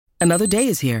Another day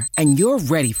is here, and you're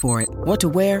ready for it. What to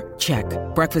wear? Check.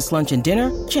 Breakfast, lunch, and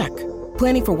dinner? Check.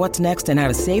 Planning for what's next and how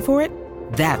to save for it?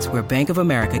 That's where Bank of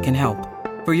America can help.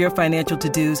 For your financial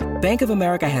to-dos, Bank of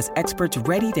America has experts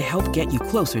ready to help get you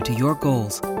closer to your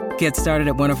goals. Get started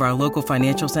at one of our local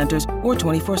financial centers or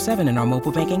 24/7 in our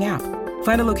mobile banking app.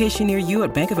 Find a location near you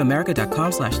at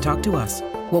bankofamerica.com/talktous.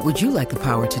 What would you like the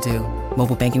power to do?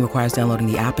 Mobile banking requires downloading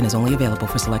the app and is only available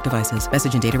for select devices.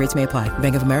 Message and data rates may apply.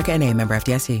 Bank of America N.A., member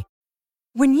FDIC.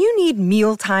 When you need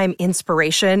mealtime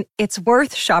inspiration, it's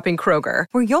worth shopping Kroger,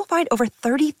 where you'll find over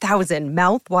 30,000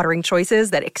 mouth-watering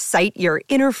choices that excite your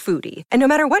inner foodie. And no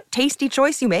matter what tasty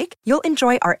choice you make, you'll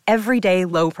enjoy our everyday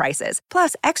low prices,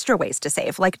 plus extra ways to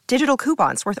save, like digital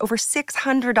coupons worth over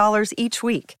 $600 each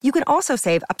week. You can also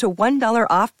save up to $1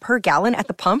 off per gallon at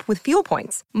the pump with fuel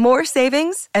points. More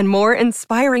savings and more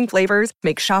inspiring flavors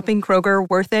make shopping Kroger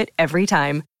worth it every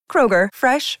time. Kroger,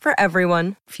 fresh for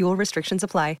everyone. Fuel restrictions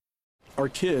apply. Our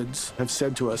kids have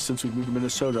said to us since we moved to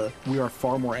Minnesota, we are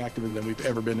far more active than we've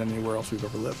ever been anywhere else we've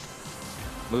ever lived.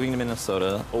 Moving to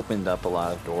Minnesota opened up a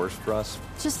lot of doors for us.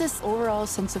 Just this overall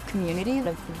sense of community,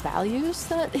 of values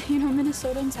that,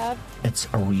 Minnesotans have. It's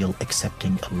a real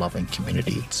accepting, loving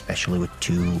community, especially with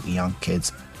 2 young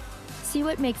kids. See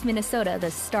what makes Minnesota the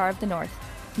star of the North.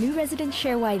 New residents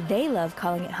share why they love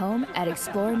calling it home at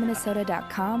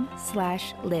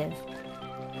exploreminnesota.com/live.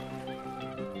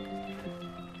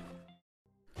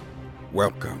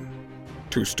 Welcome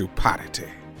to Stupidity,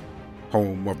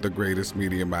 home of the greatest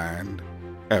media mind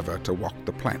ever to walk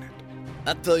the planet.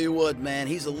 I tell you what, man,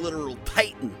 he's a literal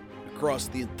titan across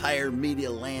the entire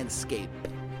media landscape.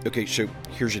 Okay, so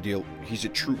here's the deal. He's a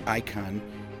true icon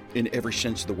in every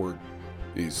sense of the word.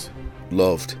 He's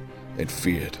loved and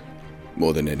feared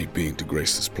more than any being to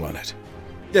grace this planet.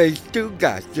 There's 2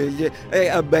 guys.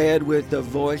 A man with a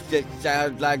voice that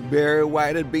sounds like Barry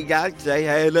White and Beyonce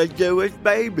had a Jewish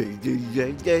baby.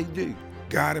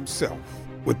 God himself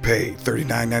would pay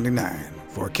 $39.99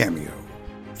 for a cameo.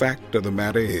 Fact of the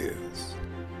matter is,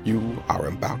 you are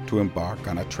about to embark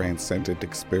on a transcendent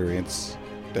experience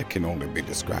that can only be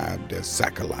described as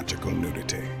psychological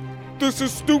nudity. This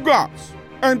is Stu Goss,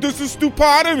 and this is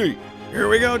Stupidity. Here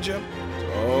we go, Jim.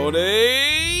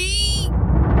 Tony!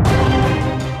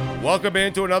 Welcome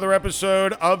into another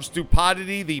episode of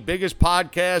Stupidity, the biggest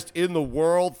podcast in the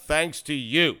world, thanks to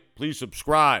you. Please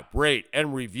subscribe, rate,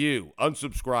 and review.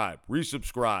 Unsubscribe,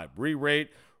 resubscribe, re-rate,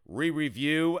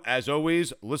 re-review. As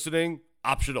always, listening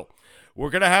optional. We're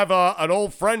going to have an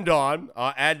old friend on,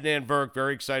 Adnan Virk.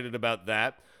 Very excited about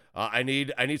that. I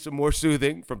need some more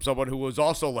soothing from someone who was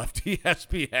also left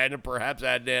ESPN, and perhaps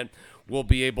Adnan will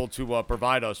be able to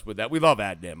provide us with that. We love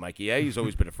Adnan, Mikey. He's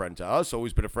always been a friend to us,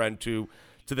 always been a friend to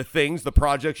the things, the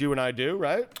projects you and I do,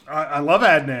 right? I love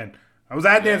Adnan. I was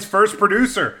Adnan's first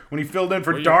producer when he filled in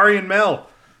for Darian Mel.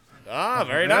 Ah,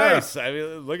 very nice. I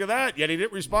mean, look at that. Yet he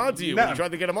didn't respond to you when you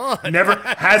tried to get him on. Never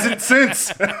hasn't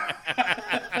since.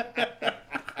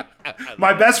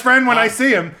 My best friend when I see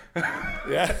him.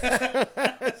 Yeah.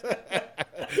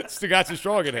 Stugatz is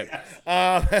strong in him.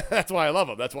 That's why I love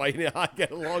him. That's why I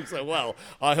get along so well.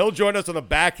 He'll join us on the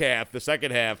back half, the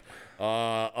second half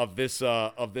of this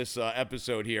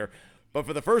episode here. But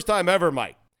for the first time ever,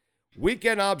 Mike,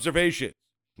 weekend observation.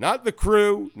 Not the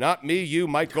crew, not me, you,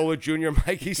 Mike Golic Jr.,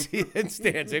 Mikey C. and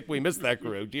Stanzik. We miss that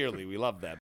crew dearly. We love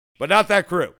them. But not that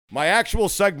crew. My actual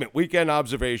segment, Weekend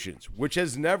Observations, which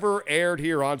has never aired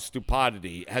here on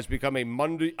Stupidity, has become a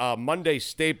Monday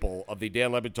staple of the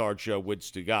Dan Le Batard Show with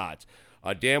Stugatz.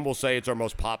 Dan will say it's our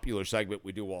most popular segment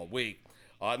we do all week,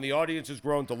 and the audience has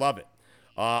grown to love it.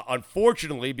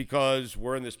 Unfortunately, because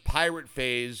we're in this pirate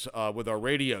phase with our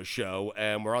radio show,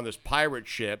 and we're on this pirate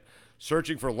ship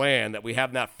searching for land that we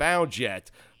have not found yet,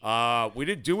 we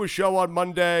didn't do a show on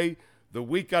Monday. The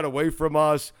week got away from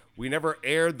us. We never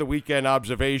aired the Weekend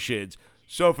Observations.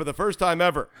 So for the first time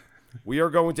ever, we are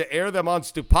going to air them on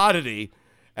Stupidity.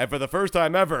 And for the first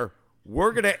time ever,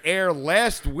 we're going to air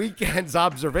last weekend's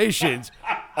observations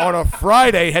on a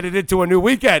Friday headed into a new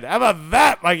weekend. How about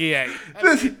that, Mikey A?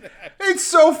 It's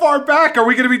so far back. Are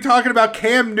we going to be talking about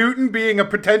Cam Newton being a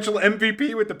potential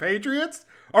MVP with the Patriots?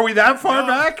 Are we that far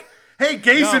back? Hey,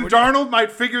 Gase and Darnold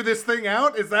might figure this thing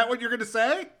out. Is that what you're going to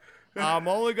say? I'm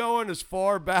only going as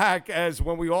far back as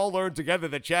when we all learned together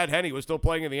that Chad Henne was still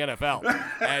playing in the NFL.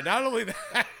 And not only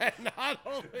that,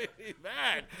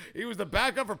 he was the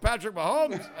backup for Patrick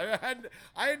Mahomes.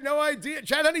 I had no idea.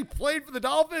 Chad Henne played for the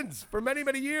Dolphins for many,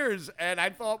 many years, and I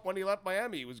thought when he left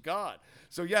Miami, he was gone.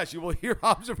 So, yes, you will hear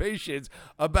observations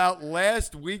about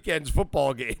last weekend's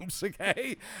football games,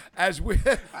 okay? As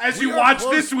you watch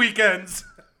this weekend's.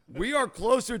 We are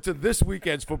closer to this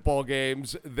weekend's football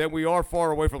games than we are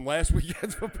far away from last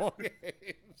weekend's football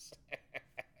games.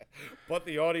 But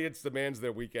the audience demands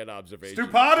their weekend observation.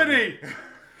 Stupidity!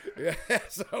 Yeah,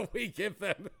 so we give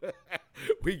them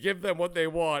what they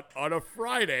want on a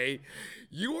Friday.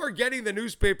 You are getting the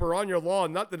newspaper on your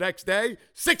lawn, not the next day.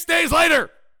 6 days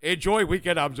later. Enjoy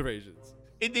weekend observations.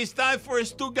 It is time for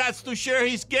Stugatz to share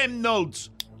his game notes.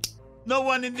 No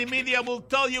one in the media will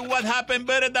tell you what happened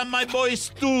better than my boy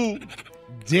Stu.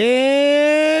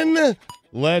 Dan,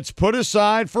 let's put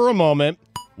aside for a moment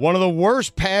one of the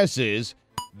worst passes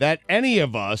that any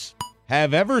of us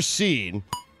have ever seen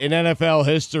in NFL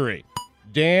history.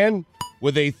 Dan,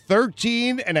 with a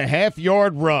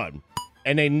 13.5-yard run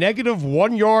and a negative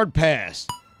 1-yard pass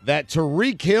that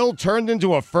Tyreek Hill turned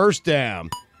into a first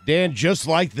down. Dan, just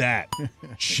like that,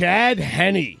 Chad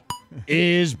Henne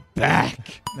is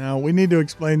back. Now, we need to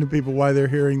explain to people why they're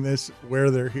hearing this,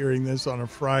 where they're hearing this on a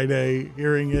Friday,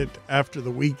 hearing it after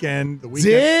the weekend.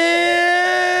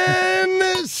 Dan,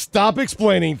 stop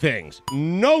explaining things.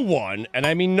 No one, and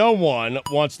I mean no one,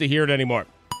 wants to hear it anymore.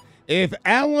 If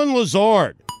Alan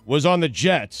Lazard was on the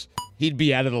Jets, he'd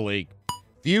be out of the league.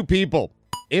 Few people,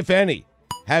 if any,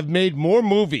 have made more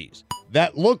movies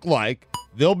that look like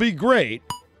they'll be great,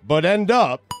 but end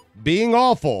up being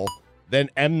awful than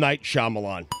M. Night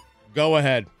Shyamalan. Go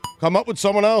ahead. Come up with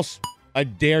someone else. I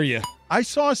dare you. I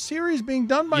saw a series being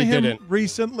done by him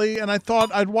recently, and I thought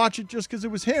I'd watch it just because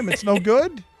it was him. It's no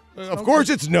good? Of course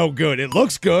it's no good. It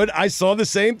looks good. I saw the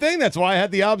same thing. That's why I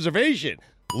had the observation.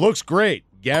 Looks great.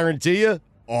 Guarantee you,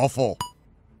 awful.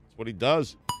 That's what he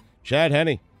does. Chad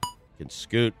Henne can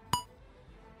scoot.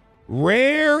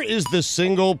 Rare is the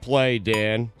single play,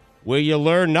 Dan, where you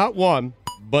learn not one,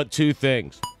 but two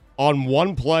things. On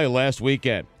one play last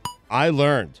weekend, I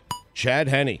learned Chad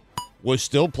Henne was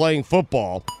still playing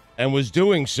football and was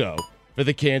doing so for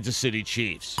the Kansas City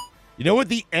Chiefs. You know what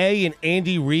the A in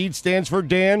Andy Reid stands for,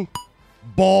 Dan?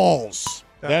 Balls.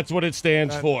 That's what it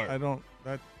stands for. I don't.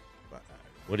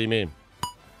 What do you mean?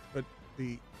 But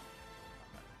the.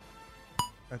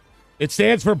 It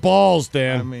stands for balls,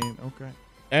 Dan. I mean, okay.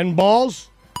 And balls?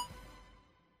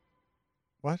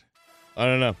 What? I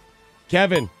don't know.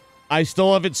 Kevin, I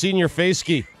still haven't seen your face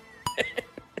ski.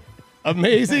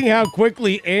 Amazing how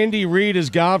quickly Andy Reid has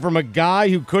gone from a guy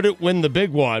who couldn't win the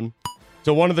big one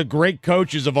to one of the great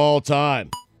coaches of all time.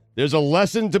 There's a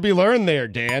lesson to be learned there,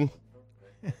 Dan.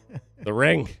 The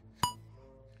ring.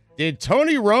 Did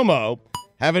Tony Romo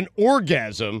have an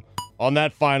orgasm on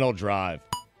that final drive?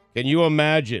 Can you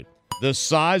imagine the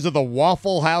size of the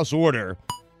Waffle House order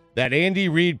that Andy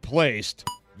Reid placed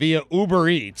via Uber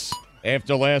Eats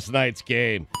after last night's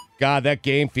game? God, that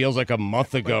game feels like a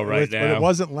month ago now. But it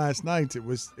wasn't last night. It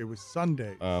was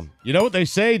Sunday. You know what they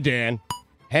say, Dan?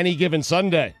 Henny given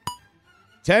Sunday.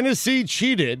 Tennessee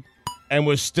cheated and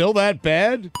was still that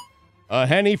bad?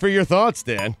 Henny, for your thoughts,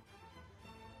 Dan.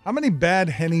 How many bad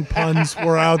Henny puns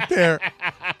were out there?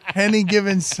 Henny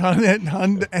given Sunday.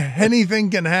 Anything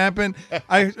can happen.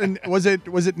 Was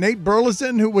it Nate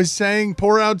Burleson who was saying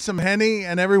pour out some Henny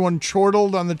and everyone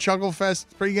chortled on the Chuckle Fest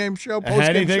pregame show?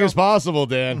 Anything is possible,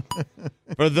 Dan.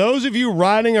 For those of you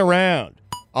riding around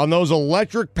on those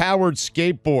electric-powered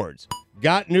skateboards,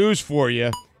 got news for you.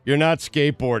 You're not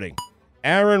skateboarding.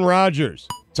 Aaron Rodgers,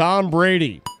 Tom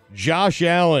Brady, Josh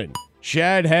Allen,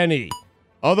 Chad Henne,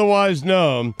 otherwise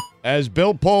known as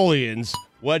Bill Polian's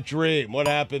wet dream. What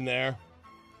happened there?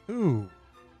 Ooh.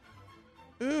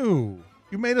 You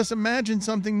made us imagine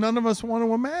something none of us want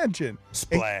to imagine.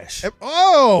 Splash.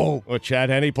 What, Chad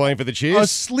Henne playing for the Chiefs? A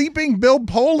sleeping Bill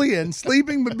Polian.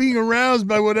 Sleeping but being aroused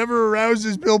by whatever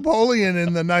arouses Bill Polian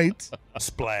in the night.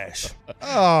 Splash.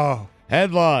 Oh.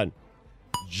 Headline.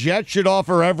 Jets should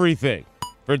offer everything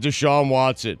for Deshaun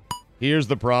Watson. Here's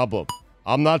the problem.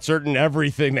 I'm not certain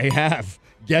everything they have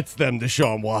gets them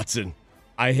Deshaun Watson.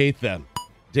 I hate them.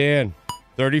 Dan,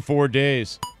 34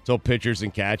 days till pitchers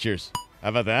and catchers. How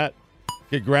about that?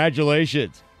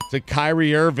 Congratulations to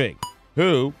Kyrie Irving,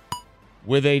 who,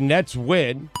 with a Nets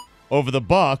win over the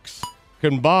Bucks,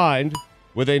 combined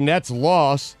with a Nets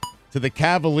loss to the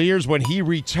Cavaliers when he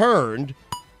returned,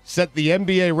 set the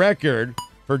NBA record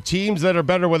for teams that are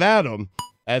better without him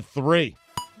at 3.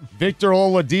 Victor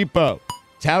Oladipo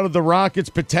touted the Rockets'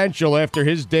 potential after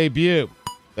his debut.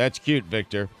 That's cute,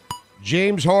 Victor.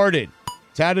 James Harden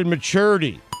touted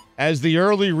maturity as the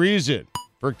early reason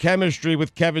for chemistry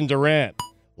with Kevin Durant.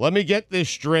 Let me get this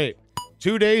straight.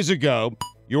 2 days ago,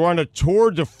 you were on a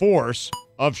tour de force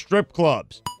of strip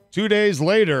clubs. 2 days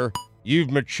later,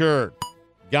 you've matured.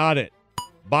 Got it.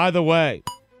 By the way,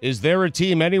 is there a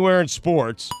team anywhere in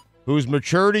sports whose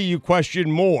maturity you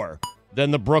question more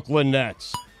than the Brooklyn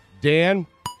Nets? Dan,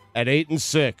 at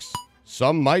 8-6,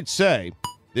 some might say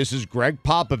this is Greg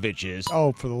Popovich's.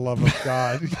 Oh, for the love of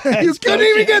God. You couldn't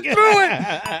even get through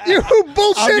it. You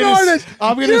bullshit artist.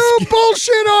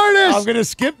 Bullshit artist. I'm going to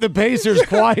skip the Pacers'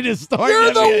 quietest start.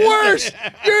 You're the worst.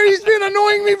 He's been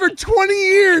annoying me for 20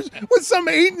 years. With some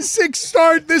 8-6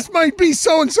 start, this might be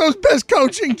so-and-so's best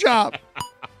coaching job.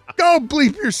 Go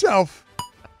bleep yourself.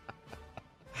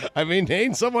 I mean,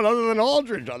 name someone other than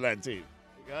Aldridge on that team.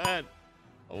 Go ahead.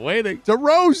 I'm waiting.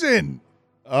 DeRozan.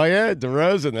 Oh, yeah,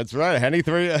 DeRozan. That's right. Henny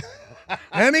 3.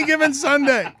 Any given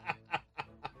Sunday.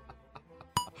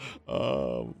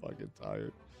 Oh, I'm fucking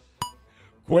tired.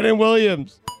 Quinnen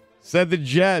Williams said the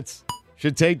Jets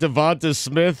should take Devonta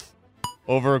Smith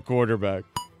over a quarterback.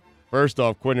 First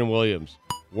off, Quinnen Williams,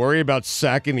 worry about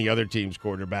sacking the other team's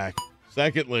quarterback.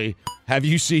 Secondly, have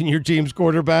you seen your team's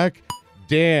quarterback?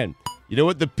 Dan, you know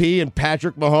what the P in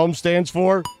Patrick Mahomes stands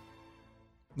for?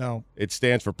 No. It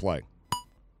stands for play.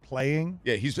 Playing?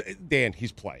 Yeah, he's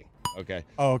playing. Okay.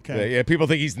 Oh, okay. Yeah, people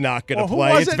think he's not going to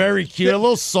play. It's very cute. A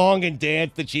little song and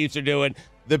dance the Chiefs are doing.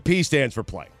 The P stands for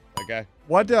play. Okay.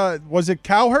 What was it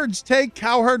Cowherd's take?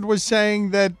 Cowherd was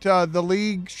saying that the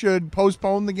league should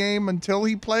postpone the game until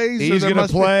he plays. He's going to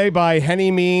play by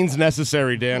any means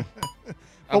necessary, Dan.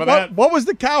 What was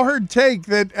the Cowherd take,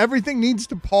 that everything needs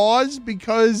to pause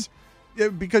because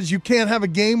you can't have a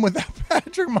game without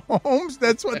Patrick Mahomes?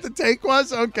 That's what the take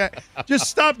was? Okay. Just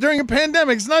stop during a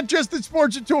pandemic. It's not just that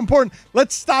sports are too important.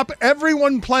 Let's stop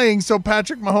everyone playing so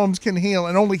Patrick Mahomes can heal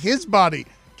and only his body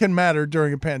can matter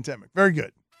during a pandemic. Very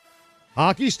good.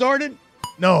 Hockey started?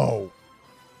 No.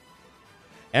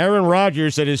 Aaron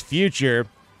Rodgers said his future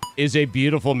is a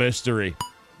beautiful mystery.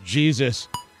 Jesus.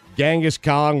 Genghis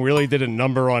Khan really did a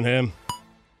number on him.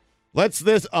 Oh,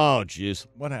 jeez.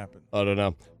 What happened? I don't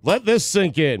know. Let this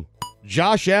sink in.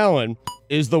 Josh Allen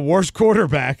is the worst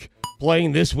quarterback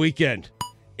playing this weekend.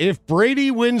 If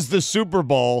Brady wins the Super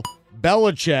Bowl,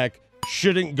 Belichick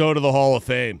shouldn't go to the Hall of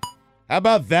Fame. How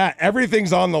about that?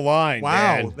 Everything's on the line.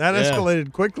 Wow, man. That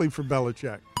escalated quickly for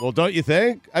Belichick. Well, don't you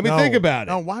think? I mean, think about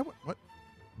it. No, why? What?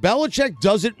 Belichick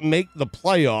doesn't make the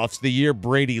playoffs the year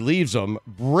Brady leaves them.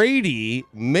 Brady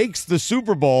makes the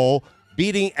Super Bowl,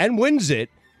 wins it,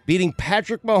 beating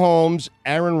Patrick Mahomes,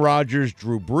 Aaron Rodgers,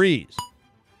 Drew Brees.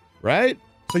 Right?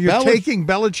 So you're taking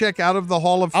Belichick out of the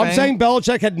Hall of Fame? I'm saying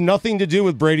Belichick had nothing to do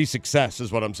with Brady's success,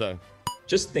 is what I'm saying.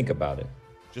 Just think about it.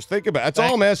 Just think about it. That's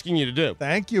all I'm asking you to do.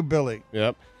 Thank you, Billy.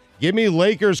 Yep. Give me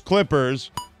Lakers,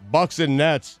 Clippers, Bucks, and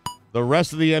Nets. The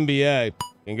rest of the NBA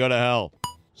can go to hell.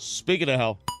 Speaking of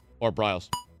hell, or Bryles.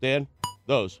 Dan,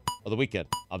 those are the weekend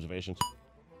observations.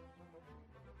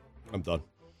 I'm done.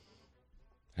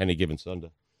 Any given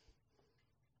Sunday.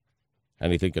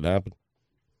 Anything can happen.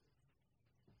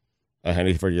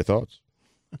 Henny, for your thoughts?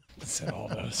 Said all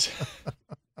those.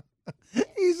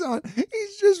 He's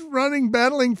just running,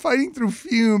 battling, fighting through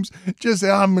fumes.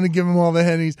 I'm going to give him all the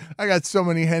Hennies. I got so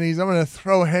many Hennies. I'm going to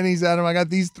throw Hennies at him. I got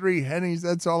these 3 Hennies.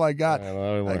 That's all I got.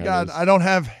 I don't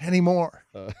have any more.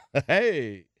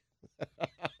 Hey.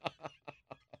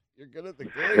 You're good at the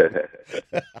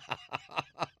game.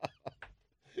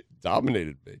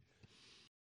 Dominated me.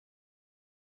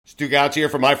 Stu Gouts here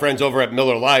from my friends over at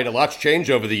Miller Lite. A lot's changed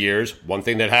over the years. One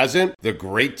thing that hasn't, the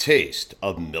great taste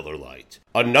of Miller Lite.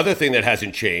 Another thing that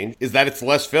hasn't changed is that it's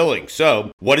less filling.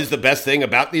 So, what is the best thing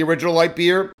about the original light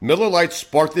beer? Miller Lite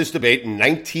sparked this debate in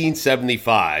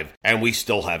 1975, and we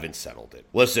still haven't settled it.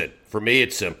 Listen, for me,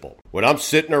 it's simple. When I'm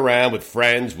sitting around with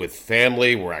friends, with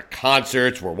family, we're at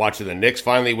concerts, we're watching the Knicks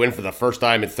finally win for the first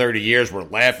time in 30 years, we're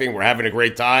laughing, we're having a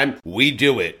great time, we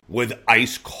do it with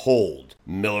ice cold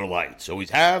Miller Lites.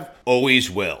 Always have,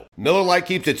 always will. Miller Lite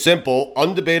keeps it simple,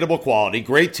 undebatable quality,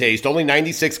 great taste, only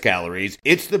 96 calories.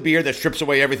 It's the beer that strips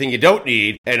away everything you don't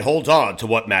need and holds on to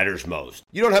what matters most.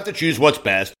 You don't have to choose what's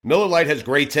best. Miller Lite has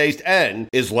great taste and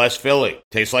is less filling.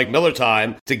 Tastes like Miller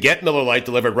time. To get Miller Lite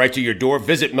delivered right to your door,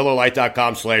 visit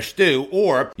MillerLite.com/stew,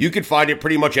 or you can find it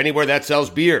pretty much anywhere that sells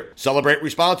beer. Celebrate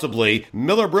responsibly.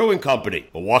 Miller Brewing Company,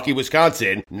 Milwaukee,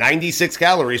 Wisconsin. 96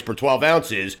 calories per 12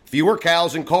 ounces. Fewer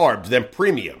calories and carbs than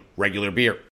premium regular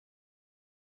beer.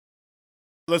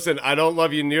 Listen, I don't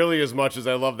love you nearly as much as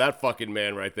I love that fucking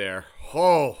man right there.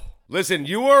 Oh, listen,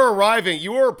 you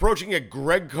are approaching a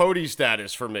Greg Cody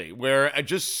status for me, where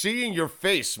just seeing your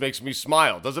face makes me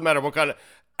smile. Doesn't matter what kind of,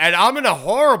 and I'm in a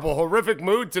horrific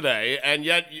mood today, and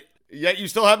yet you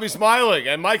still have me smiling.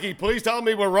 And Mikey, please tell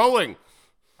me we're rolling.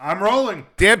 I'm rolling.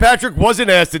 Dan Patrick wasn't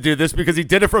asked to do this because he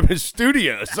did it from his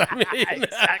studios. I mean,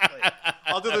 exactly.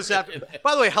 I'll do this after.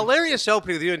 By the way, hilarious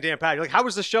opening with you and Dan Patrick. Like, how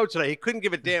was the show today? He couldn't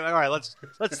give a damn. All right, let's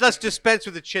dispense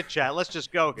with the chit chat. Let's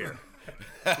just go here.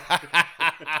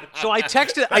 So I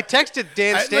texted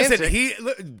Dan Stanzik.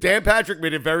 Listen, Dan Patrick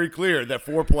made it very clear that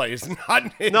foreplay is not.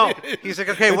 No, he's like,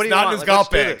 okay, what do you not want? in his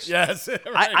golf let's do bag. this. Yes.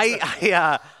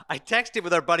 Right. I texted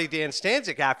with our buddy Dan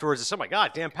Stanzik afterwards and said, oh my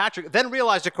God, Dan Patrick. Then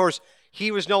realized, of course, he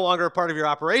was no longer a part of your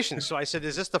operation. So I said,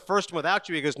 is this the first one without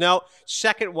you? He goes, no.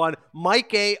 Second one,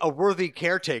 Mike A, a worthy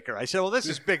caretaker. I said, well, this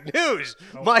is big news.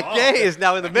 Mike A is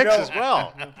now in the mix as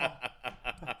well.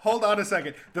 Hold on a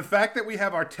second. The fact that we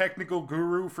have our technical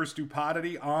guru for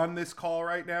Stupidity on this call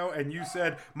right now, and you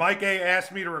said Mike A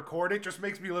asked me to record it, just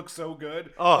makes me look so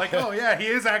good. Oh yeah, he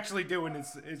is actually doing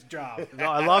his job. No,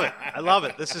 I love it. I love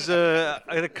it. This is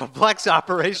a complex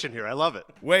operation here. I love it.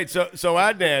 Wait, so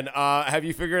Adnan, have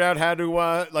you figured out how to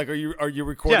are you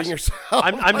recording yourself?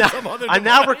 I'm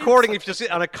now recording. If you see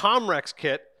on a Comrex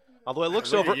kit, although it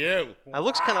looks over. It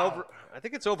looks kind of over. I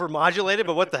think it's over modulated,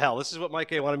 but what the hell? This is what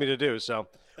Mike A wanted me to do. So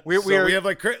we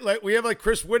have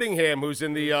Chris Whittingham who's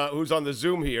in the who's on the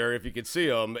Zoom here. If you can see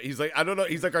him, he's like, I don't know,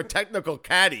 he's like our technical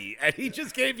caddy, and he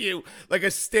just gave you like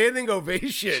a standing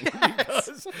ovation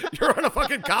because you're on a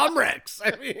fucking Comrex.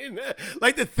 I mean,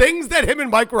 like the things that him and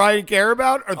Mike Ryan care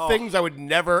about are things I would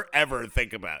never ever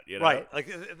think about. You know? Right?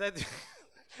 Like that.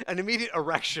 An immediate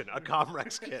erection, a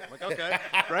Comrex kit. Like, okay,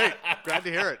 great, glad to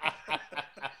hear it.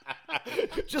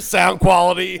 Just sound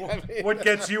quality. What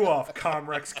gets you off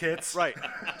Comrex kits? Right.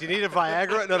 Do you need a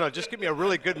Viagra? No, just give me a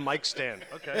really good mic stand.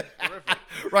 Okay, terrific.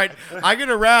 Right. I get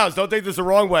aroused. Don't take this the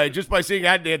wrong way. Just by seeing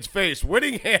Adnan's face,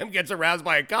 Whittingham gets aroused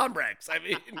by a Comrex. I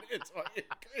mean, it's fucking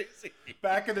crazy.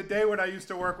 Back in the day when I used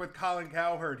to work with Colin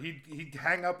Cowherd, he'd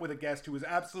hang up with a guest who was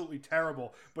absolutely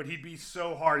terrible, but he'd be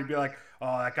so hard. He'd be like,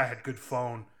 "Oh, that guy had good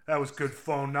phone. That was good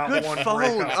phone, not good one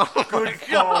phone. breakup. Oh good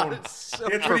phone." So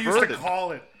That's what he used to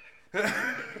call it.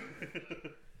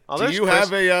 Do you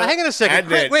have a hang on a second.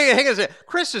 Adnan. Wait, hang on a second.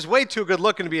 Chris is way too good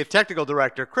looking to be a technical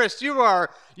director. Chris, you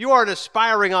are an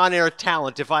aspiring on-air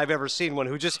talent, if I've ever seen one,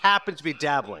 who just happens to be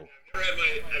dabbling. I've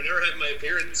never had my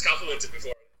appearance complimented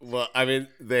before. Well, I mean,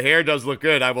 the hair does look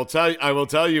good. I will tell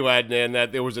you, Adnan,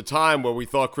 that there was a time where we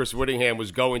thought Chris Whittingham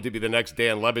was going to be the next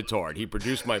Dan Le Batard. He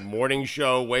produced my morning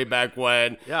show way back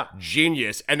when. Yeah.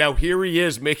 Genius. And now here he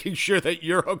is making sure that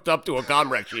you're hooked up to a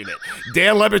Comrex unit.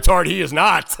 Dan Le Batard, he is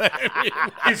not.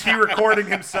 Is he recording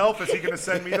himself? Is he going to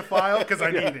send me the file? Because I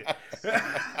need it.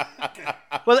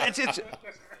 Well, it's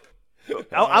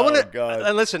I want to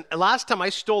and listen. Last time I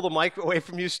stole the mic away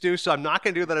from you, Stu, so I'm not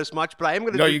going to do that as much. But I am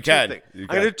going to do two things. I'm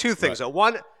going to do two things. Right.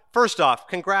 One, first off,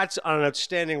 congrats on an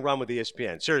outstanding run with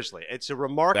ESPN. Seriously, it's a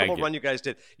remarkable run you guys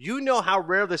did. You know how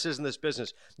rare this is in this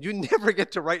business. You never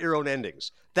get to write your own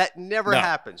endings. That never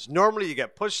happens. Normally, you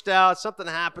get pushed out. Something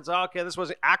happens. Oh, okay, this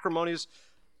wasn't acrimonious.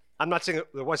 I'm not saying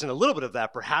there wasn't a little bit of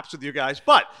that, perhaps, with you guys,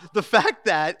 but the fact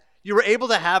that you were able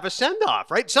to have a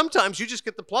send-off, right? Sometimes you just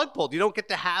get the plug pulled. You don't get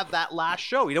to have that last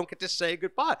show. You don't get to say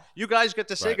goodbye. You guys get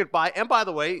to say goodbye. And by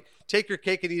the way, take your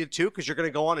cake and eat it too, because you're going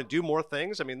to go on and do more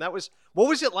things. I mean, what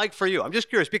was it like for you? I'm just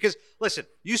curious because, listen,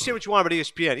 you say what you want about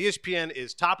ESPN. ESPN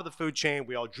is top of the food chain.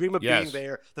 We all dream of being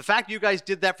there. The fact you guys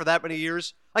did that for that many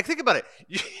years, like, think about it.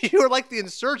 You were like the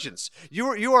insurgents.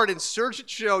 You are an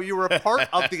insurgent show. You were a part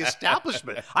of the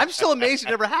establishment. I'm still amazed it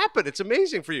never happened. It's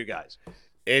amazing for you guys.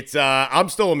 It's I'm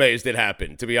still amazed it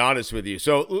happened, to be honest with you.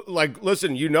 So, like,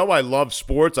 listen, you know I love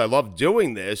sports. I love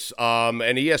doing this, and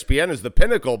ESPN is the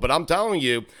pinnacle. But I'm telling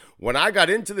you, when I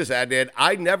got into this,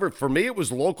 Adnan, for me, it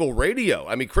was local radio.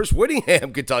 I mean, Chris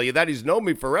Whittingham could tell you that. He's known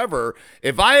me forever.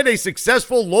 If I had a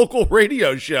successful local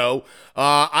radio show,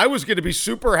 I was going to be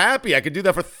super happy. I could do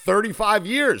that for 35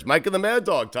 years, Mike and the Mad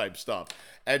Dog type stuff.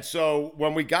 And so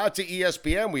when we got to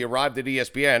ESPN, we arrived at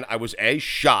ESPN. I was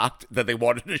shocked that they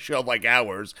wanted a show like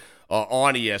ours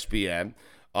on ESPN.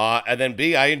 And then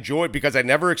B, I enjoyed because I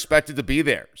never expected to be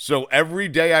there. So every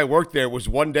day I worked there was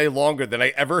one day longer than I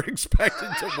ever expected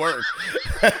to work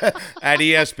at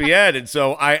ESPN. And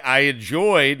so I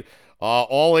enjoyed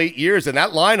all 8 years. And that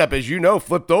lineup, as you know,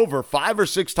 flipped over 5 or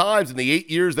 6 times in the 8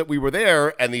 years that we were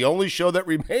there. And the only show that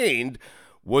remained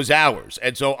was ours.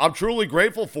 And so I'm truly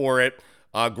grateful for it.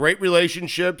 Great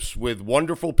relationships with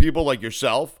wonderful people like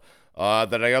yourself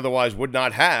that I otherwise would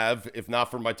not have if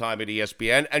not for my time at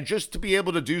ESPN. And just to be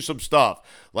able to do some stuff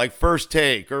like First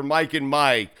Take or Mike and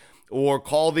Mike or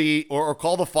call the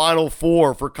Final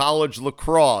Four for college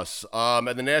lacrosse and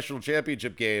the national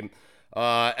championship game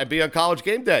and be on College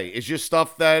Game Day is just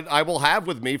stuff that I will have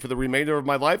with me for the remainder of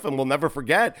my life and will never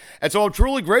forget. And so I'm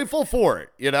truly grateful for it.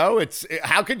 You know,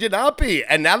 how could you not be?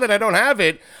 And now that I don't have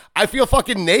it, I feel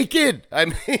fucking naked. I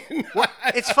mean,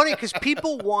 it's funny because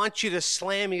people want you to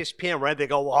slam ESPN, right? They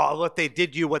go, "Oh, what they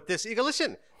did to you, what this." You go,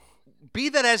 listen. be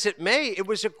that as it may, it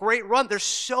was a great run. There's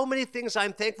so many things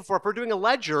I'm thankful for. If we're doing a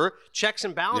ledger, checks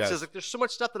and balances, like there's so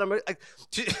much stuff that I'm like,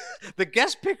 the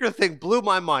guest picker thing blew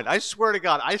my mind. I swear to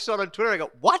God, I saw it on Twitter. I go,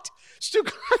 what? Stu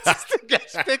Gotz is the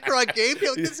guest picker on Game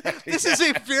Day? This is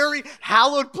a very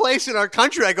hallowed place in our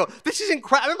country. I go, this is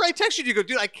incredible. I remember I texted you, go,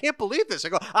 dude, I can't believe this. I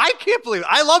go, I can't believe it.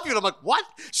 I love you. And I'm like, what?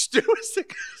 Stu is the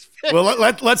guest picker. Well,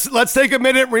 let's take a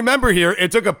minute and remember here,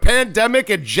 it took a pandemic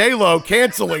and J-Lo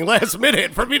canceling last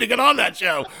minute for me to get on that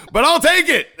show, but I'll take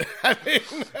it. I mean,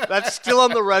 that's still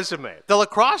on the resume. The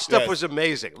lacrosse stuff was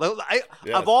amazing.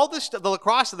 Of all this stuff, the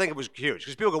lacrosse, I think it was huge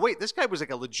because people go, wait, this guy was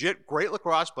like a legit great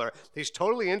lacrosse player. He's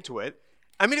totally into it.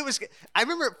 I mean, I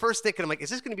remember at first thinking, I'm like, is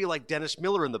this going to be like Dennis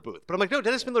Miller in the booth? But I'm like, no,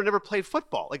 Dennis Miller never played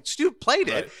football. Like, Stu played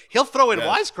it. He'll throw in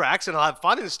wisecracks and he'll have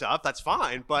fun and stuff. That's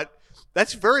fine. But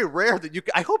that's very rare that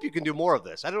I hope you can do more of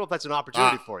this. I don't know if that's an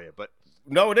opportunity for you, but.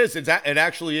 No, it is. It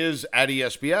actually is at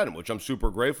ESPN, which I'm super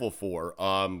grateful for.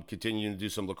 Continuing to do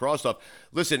some lacrosse stuff.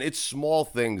 Listen, it's small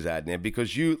things, Adnan,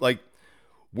 because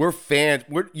we're fans.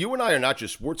 You and I are not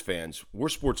just sports fans. We're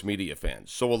sports media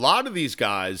fans. So a lot of these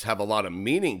guys have a lot of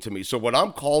meaning to me. So when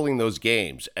I'm calling those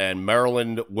games and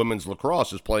Maryland women's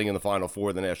lacrosse is playing in the Final Four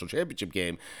of the national championship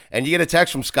game, and you get a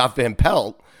text from Scott Van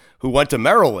Pelt, who went to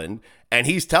Maryland, and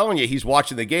he's telling you he's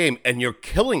watching the game, and you're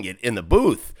killing it in the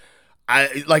booth. I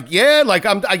get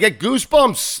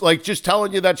goosebumps, like just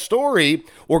telling you that story.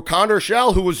 Or Connor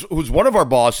Shell, who's one of our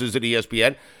bosses at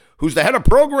ESPN, who's the head of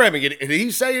programming, and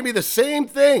he's saying to me the same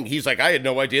thing. He's like, I had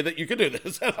no idea that you could do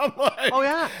this. And I'm like, oh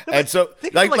yeah. And so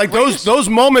those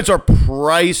moments are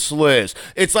priceless.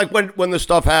 It's like when the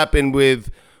stuff happened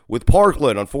with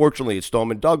Parkland, unfortunately, at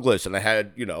Stoneman Douglas, and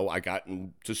I got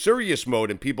into serious mode,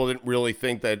 and people didn't really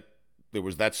think that there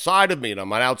was that side of me, and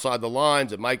I'm outside the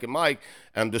lines at Mike and Mike,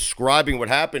 and I'm describing what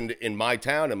happened in my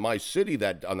town and my city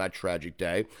on that tragic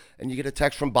day, and you get a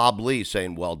text from Bob Lee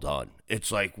saying, well done. It's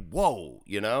like, whoa,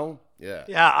 Yeah.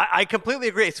 Yeah, I completely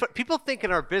agree. It's what people think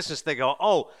in our business. They go,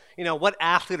 oh, what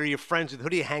athlete are you friends with? Who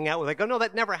do you hang out with? I go, no,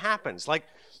 that never happens. Like,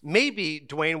 maybe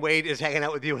Dwayne Wade is hanging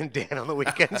out with you and Dan on the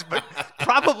weekends, but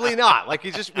probably not. Like,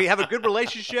 we have a good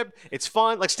relationship. It's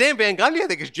fun. Like, Stan Van Gundy, I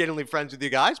think, is genuinely friends with you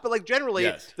guys. But, like,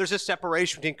 generally, there's a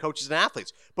separation between coaches and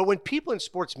athletes. But when people in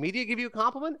sports media give you a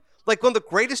compliment, like one of the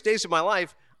greatest days of my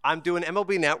life, I'm doing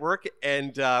MLB Network,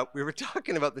 and we were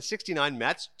talking about the 69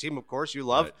 Mets, team, of course, you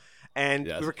love. Right. And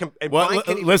we were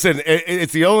listen,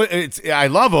 it's the only. I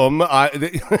love them.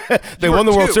 They won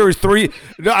the World Series 3.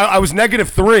 No, I was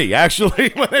 -3 actually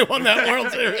when they won that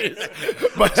World Series.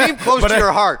 But team close to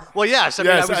your heart. Well, yes. I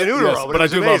mean, I was in utero, but I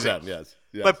do love them. Yes.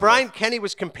 But Brian Kenny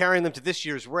was comparing them to this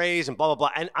year's Rays and blah blah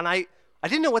blah, and I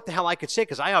didn't know what the hell I could say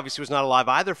because I obviously was not alive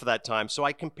either for that time. So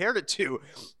I compared it to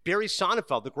Barry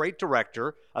Sonnenfeld, the great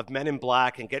director of Men in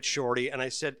Black and Get Shorty. And I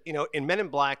said, in Men in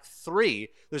Black 3,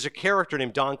 there's a character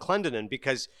named Don Clendenin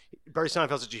because Barry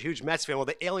Sonnenfeld's such a huge Mets fan. Well,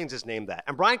 the Aliens is named that.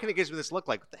 And Brian kind of gives me this look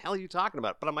like, what the hell are you talking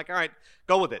about? But I'm like, all right,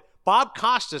 go with it. Bob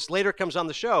Costas later comes on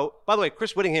the show. By the way,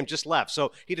 Chris Whittingham just left,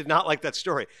 so he did not like that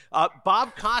story.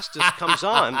 Bob Costas comes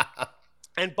on,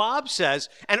 and Bob says,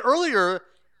 and earlier,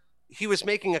 he was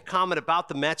making a comment about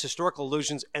the Mets, historical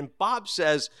allusions, and Bob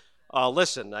says,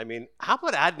 listen, I mean, how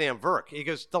about Adnan Virk? He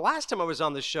goes, the last time I was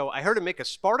on this show, I heard him make a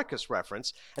Spartacus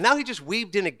reference, and now he just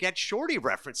weaved in a Get Shorty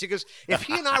reference. He goes, if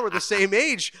he and I were the same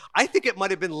age, I think it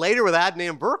might have been later with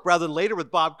Adnan Virk rather than later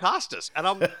with Bob Costas. And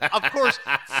I'm, of course,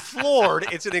 floored.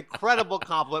 It's an incredible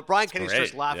compliment. Brian Kenny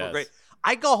starts laughing. Great.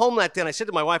 I go home that day, and I said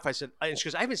to my wife, and she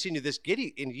goes, I haven't seen you this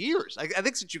giddy in years. I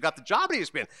think since you got the job at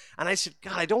ESPN. And I said,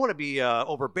 God, I don't want to be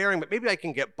overbearing, but maybe I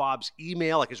can get Bob's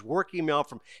email, like his work email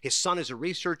from his son is a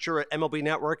researcher at MLB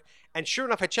Network. And sure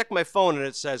enough, I check my phone, and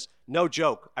it says, no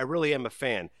joke, I really am a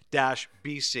fan,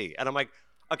 -BC. And I'm like,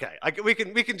 okay, we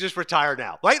can just retire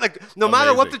now, right? Like, no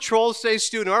matter what the trolls say,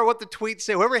 Stu, no matter what the tweets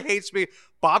say, whoever hates me,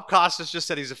 Bob Costas just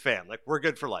said he's a fan. Like, we're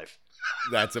good for life.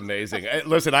 That's amazing.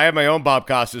 Listen, I have my own Bob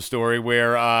Costas story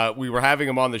where we were having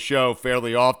him on the show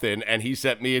fairly often, and he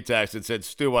sent me a text and said,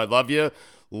 Stu, I love you.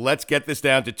 Let's get this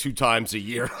down to 2 times a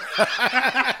year.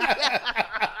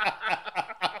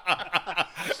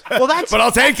 Well, but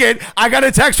I'll take it. I got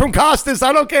a text from Costas.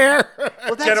 I don't care.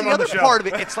 Well, that's the other part of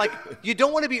it. It's like you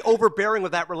don't want to be overbearing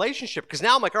with that relationship because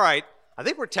now I'm like, all right, I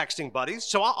think we're texting buddies.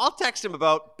 So I'll text him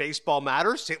about baseball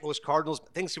matters, St. Louis Cardinals,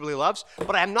 things he really loves.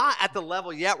 But I'm not at the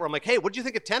level yet where I'm like, hey, what do you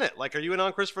think of Tenet? Like, are you in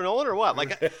on Christopher Nolan or what?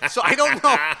 Like, so I don't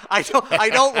know. I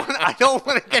don't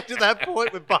want to get to that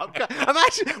point with Bob. I'm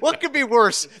actually, what could be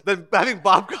worse than having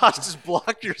Bob Costas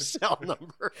block your cell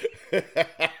number?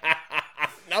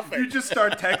 nothing. You just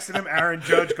start texting him, Aaron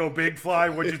Judge, go big fly.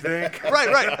 What'd you think?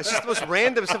 Right. It's just the most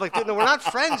random stuff. Like, no, we're not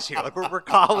friends here. Like, we're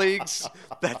colleagues.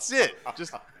 That's it.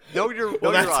 Just know your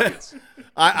audience.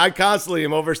 I constantly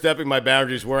am overstepping my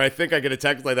boundaries where I think I get a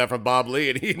text like that from Bob Lee,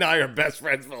 and he and I are best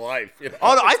friends for life. You know?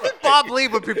 Oh, no, I think Bob Lee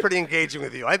would be pretty engaging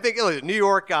with you. I think New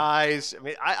York guys. I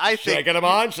mean, I think. Should I get him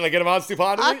on? Should I get him on, Stu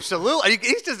Pottery? Absolutely.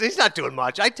 He's not doing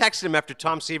much. I texted him after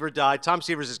Tom Seaver died. Tom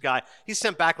Seaver's this guy. He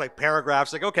sent back like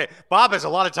paragraphs. Like, okay, Bob has a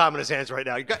lot of time on his hands right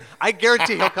now. I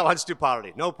guarantee he'll come on Stu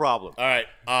Pottery. No problem. All right.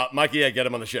 Mikey, get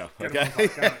him on the show. Okay.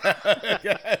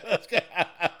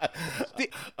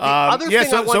 The other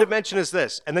thing I wanted to mention is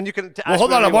this, and then you can. Well,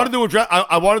 hold on. I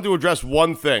wanted to address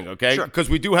one thing, okay? Sure. Because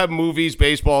we do have movies,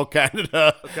 baseball,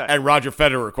 Canada, and Roger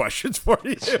Federer questions for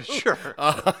you. Sure.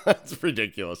 It's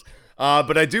ridiculous.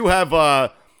 But I do have.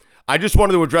 I just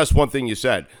wanted to address one thing you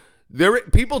said.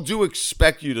 People do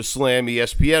expect you to slam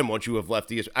ESPN once you have left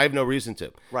ESPN. I have no reason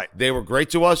to. Right. They were great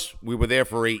to us. We were there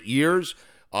for 8 years.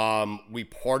 We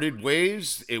parted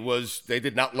ways. They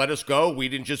did not let us go. We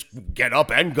didn't just get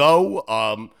up and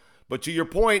go. But to your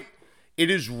point, it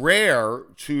is rare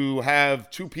to have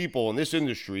two people in this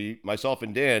industry, myself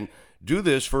and Dan, do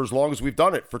this for as long as we've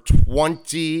done it, for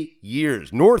 20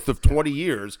 years, north of 20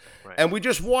 years. Right. And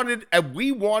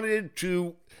we wanted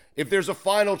to, if there's a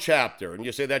final chapter, and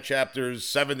you say that chapter is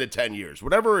 7 to 10 years,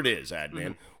 whatever it is,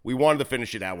 Adnan, we wanted to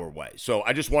finish it our way. So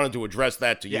I just wanted to address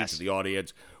that to you, to the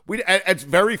audience.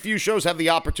 Very few shows have the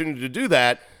opportunity to do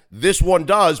that. This one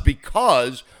does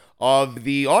because of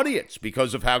the audience,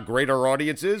 because of how great our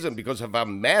audience is and because of how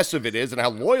massive it is and how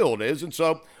loyal it is. And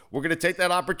so we're going to take that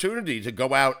opportunity to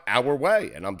go out our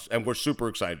way. And we're super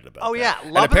excited about that. Oh, yeah.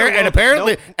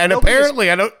 Apparently,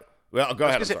 I don't. Well, go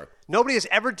ahead. I'm sorry. Nobody has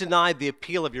ever denied the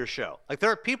appeal of your show. Like, there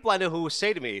are people I know who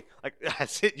say to me, like,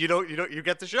 that's it, you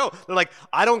get the show. They're like,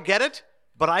 I don't get it,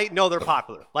 but I know they're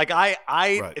popular. Like,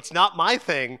 it's not my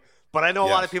thing, but I know a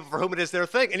lot of people for whom it is their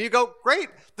thing. And you go, great.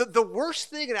 The worst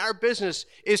thing in our business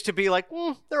is to be like,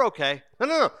 they're okay.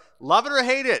 No. Love it or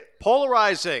hate it.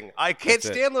 Polarizing. I can't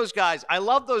stand those guys. I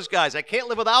love those guys. I can't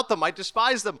live without them. I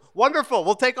despise them. Wonderful.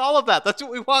 We'll take all of that. That's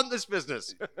what we want in this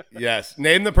business. Yes.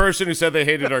 Name the person who said they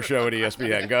hated our show at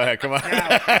ESPN. Go ahead. Come on.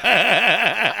 I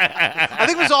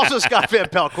think it was also Scott Van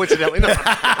Pelt, coincidentally. No.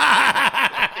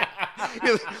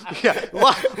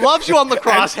 Loves you on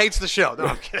lacrosse, hates the show. No,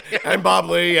 I'm kidding. And Bob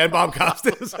Lee and Bob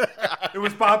Costas. It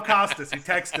was Bob Costas. He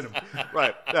texted him.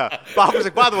 Right. Yeah. Bob was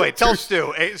like, by the way, tell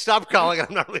Stu, stop calling.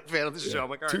 I'm not really a fan of the show. I'm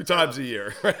like, all right, 2 times a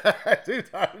year. 2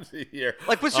 times a year.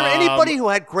 Like, was there anybody who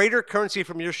had greater currency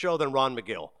from your show than Ron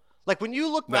McGill? Like, when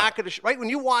you look back at right, when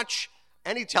you watch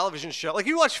any television show, like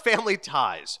you watch Family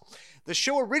Ties, the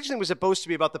show originally was supposed to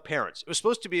be about the parents. It was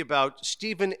supposed to be about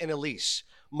Stephen and Elise,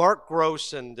 Mark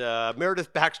Gross and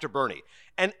Meredith Baxter Birney.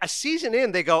 And a season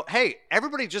in, they go, hey,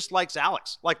 everybody just likes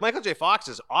Alex. Like, Michael J. Fox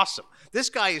is awesome. This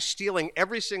guy is stealing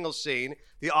every single scene.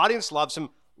 The audience loves him.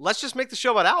 Let's just make the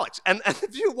show about Alex. And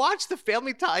if you watch the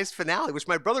Family Ties finale, which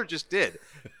my brother just did,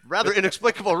 rather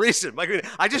inexplicable reason.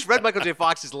 I just read Michael J.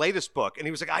 Fox's latest book, and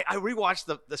he was like, I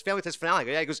rewatched this Family Ties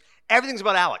finale. He goes, everything's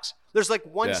about Alex. There's like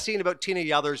one scene about Tina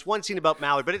Yothers, one scene about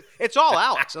Mallard, but it's all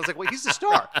Alex. I was like, well, he's the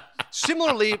star.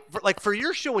 Similarly, for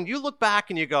your show, when you look back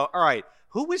and you go, all right,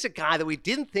 who is a guy that we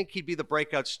didn't think he'd be the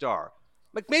breakout star?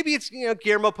 Like, maybe it's,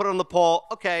 Guillermo put it on the poll.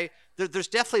 Okay, there's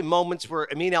definitely moments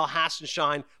where Amin Al-Hassan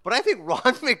shined, but I think Ron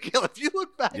McGill, if you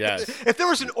look back, if there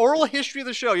was an oral history of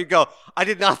the show, you go, I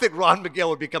did not think Ron McGill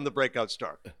would become the breakout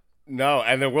star. No,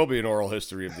 and there will be an oral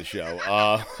history of the show.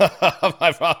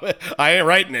 I ain't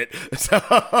writing it. So,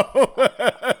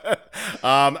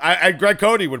 Greg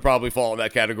Cody would probably fall in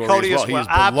that category Cody as well. He is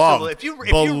beloved. If you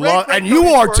read and you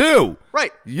are too.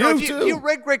 Right. You too. If you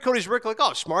read Greg Cody's work, like,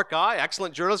 oh, smart guy,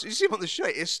 excellent journalist. You see him on the show,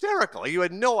 hysterical. You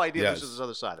had no idea this was this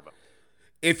other side of him.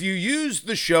 If you use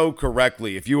the show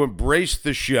correctly, if you embrace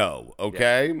the show,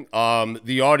 okay,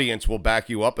 the audience will back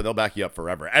you up, and they'll back you up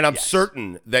forever. And I'm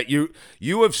certain that you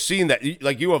have seen that.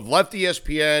 Like, you have left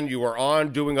ESPN, you are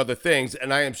on doing other things,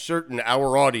 and I am certain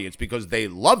our audience, because they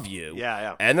love you,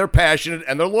 and they're passionate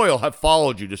and they're loyal, have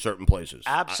followed you to certain places.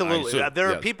 Absolutely.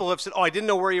 There are people who have said, oh, I didn't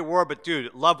know where you were, but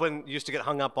dude, love when you used to get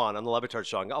hung up on the Le Batard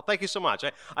song. Oh, thank you so much.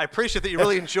 I appreciate that you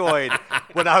really enjoyed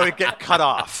when I would get cut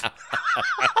off.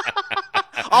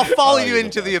 I'll follow you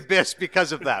into the abyss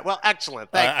because of that. Well,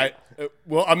 excellent. Thank you.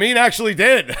 Well, Amin actually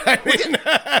did.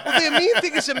 The Amin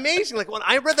thing is amazing. Like, when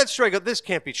I read that story, I go, this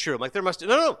can't be true. I'm like, there must...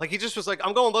 No. Like, he just was like,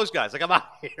 I'm going with those guys. Like, I'm out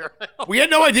of here. We had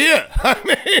no idea.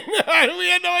 We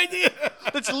had no idea.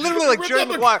 That's literally like Jerry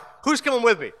Maguire. Who's coming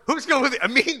with me? Who's coming with me?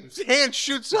 Amin's hand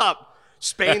shoots up.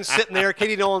 Spain's sitting there.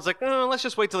 Katie Nolan's like, oh, let's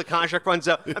just wait till the contract runs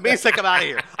out. I mean, it's like, I'm out of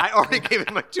here. I already gave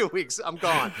it my 2 weeks. I'm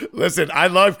gone. Listen, I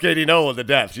love Katie Nolan to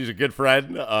death. She's a good friend.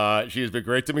 She has been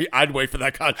great to me. I'd wait for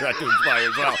that contract to expire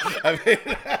as well. I mean,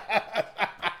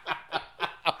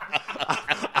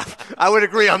 I would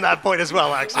agree on that point as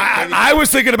well, actually. I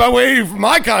was thinking about waiting for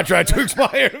my contract to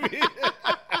expire.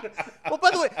 Well,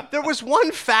 by the way, there was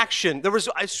one faction.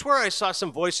 I swear I saw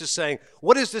some voices saying,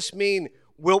 what does this mean?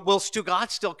 Will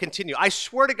Stugatz still continue? I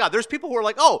swear to God, there's people who are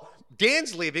like, oh,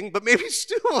 Dan's leaving, but maybe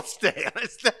Stu will stay. And I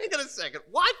said, hang on a second.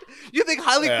 What? You think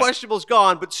highly questionable's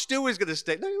gone, but Stu is going to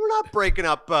stay? No, we're not breaking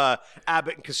up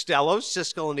Abbott and Costello,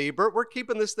 Siskel and Ebert. We're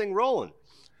keeping this thing rolling.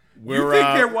 You think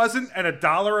there wasn't a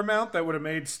dollar amount that would have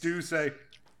made Stu say,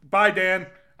 bye, Dan,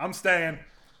 I'm staying?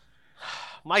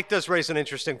 Mike does raise an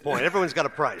interesting point. Everyone's got a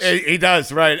price. He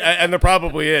does, right. And there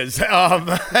probably is. But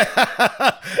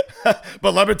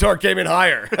Le Batard came in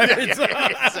higher.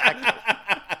 Exactly.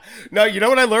 No, you know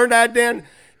what I learned, Dan?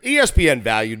 ESPN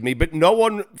valued me, but no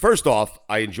one, first off,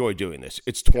 I enjoy doing this.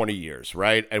 It's 20 years,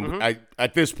 right? And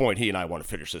at this point, he and I want to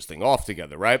finish this thing off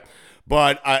together, right?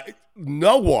 But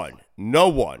no one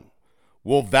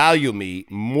will value me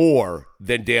more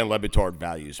than Dan Le Batard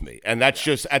values me. And that's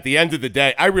just, at the end of the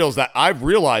day, I've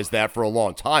realized that for a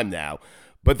long time now,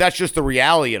 but that's just the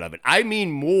reality of it. I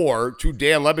mean more to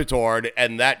Dan Le Batard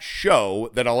and that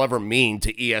show than I'll ever mean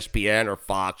to ESPN or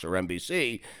Fox or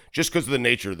NBC, just because of the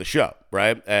nature of the show,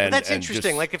 right? And that's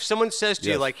interesting. Like if someone says to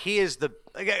you, like, he is the,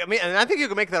 I mean, and I think you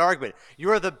can make that argument.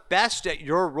 You are the best at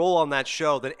your role on that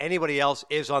show than anybody else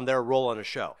is on their role on a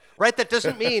show, right? That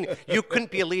doesn't mean you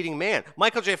couldn't be a leading man.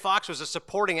 Michael J. Fox was a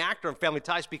supporting actor in Family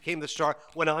Ties, became the star,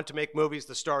 went on to make movies,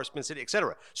 The Star of Spin City,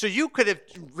 etc. So you could have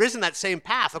risen that same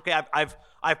path. Okay,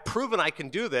 I've proven I can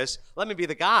do this. Let me be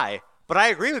the guy. But I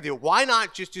agree with you. Why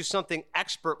not just do something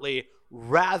expertly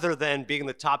rather than being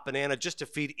the top banana just to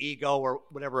feed ego or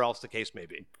whatever else the case may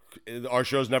be? Our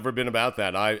show's never been about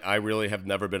that. I really have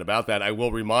never been about that. I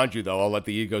will remind you, though, I'll let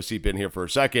the ego seep in here for a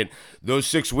second. Those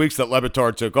 6 weeks that Le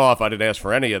Batard took off, I didn't ask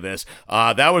for any of this.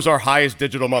 That was our highest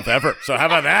digital month ever. So how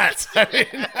about that?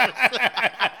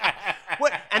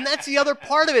 And that's the other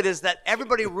part of it, is that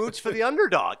everybody roots for the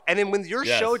underdog. And then when your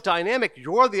show dynamic,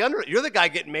 you're the guy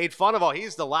getting made fun of. Oh,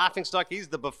 he's the laughingstock, he's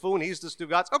the buffoon, he's the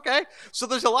Stugatz. Okay, so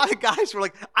there's a lot of guys who are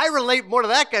like, I relate more to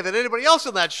that guy than anybody else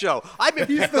on that show. I've been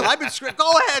screaming,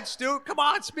 go ahead, Stu, come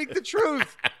on, speak the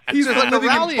truth. He's the like living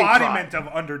embodiment of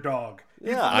underdog.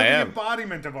 Yeah, I am. The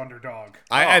embodiment of underdog.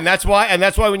 And that's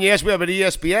why when you asked me about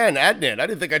ESPN, Adnan, I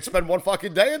didn't think I'd spend one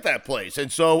fucking day at that place.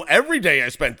 And so every day I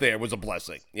spent there was a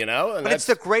blessing, you know? And but it's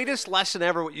the greatest lesson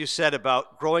ever, what you said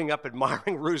about growing up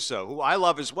admiring Russo, who I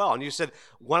love as well. And you said,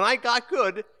 when I got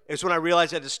good is when I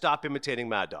realized I had to stop imitating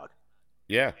Mad Dog.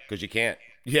 Yeah, because you can't.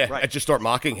 Yeah, right. I just start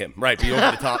mocking him. Right, be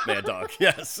over the top, Mad Dog.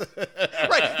 Yes.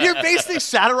 Right, you're basically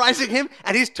satirizing him,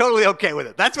 and he's totally okay with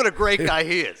it. That's what a great guy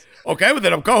he is. Okay with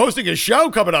it. I'm co-hosting a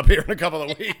show coming up here in a couple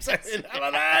of weeks. I mean, how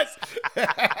about that?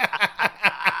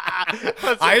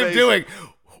 I am doing...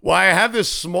 Well, I have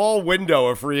this small window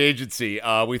of free agency.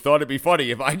 We thought it'd be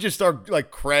funny if I just start, like,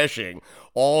 crashing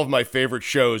all of my favorite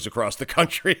shows across the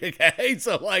country, okay?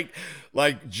 So, like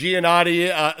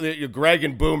Giannotti, Greg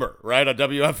and Boomer, right, on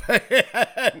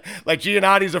WFAN. Like,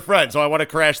 Giannotti's a friend, so I want to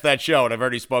crash that show, and I've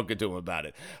already spoken to him about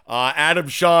it. Adam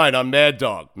Shine on Mad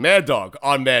Dog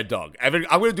on Mad Dog. I'm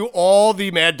going to do all the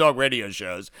Mad Dog radio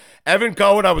shows. Evan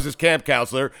Cohen, I was his camp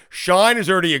counselor. Shine has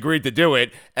already agreed to do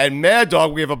it. And Mad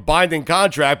Dog, we have a binding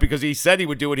contract because he said he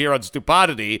would do it here on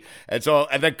Stupidity. And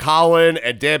then Colin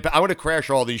and Dan, I'm going to crash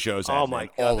all these shows. Oh, my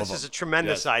God. This is a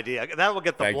tremendous idea. That will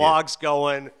get the blogs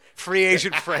going. Free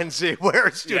agent frenzy. Where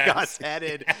is Stugatz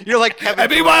headed? You're like Kevin.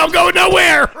 And meanwhile, I'm going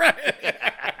nowhere.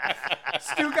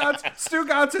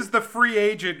 Stugatz is the free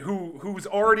agent who's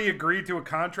already agreed to a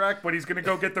contract, but he's going to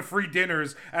go get the free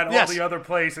dinners at all the other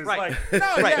places. Right.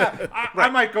 Like, I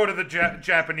might go to the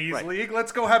Japanese league.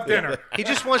 Let's go have dinner. He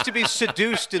just wants to be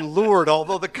seduced and lured,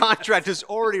 although the contract is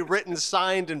already written,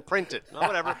 signed, and printed. No,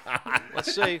 whatever.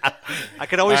 Let's see. I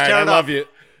can always tear it up. I love you.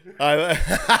 I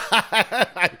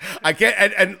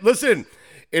can't. And listen,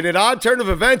 in an odd turn of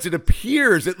events, it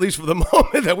appears, at least for the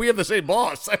moment, that we have the same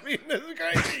boss. I mean, this is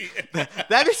crazy.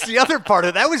 That is the other part of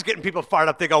it. That was getting people fired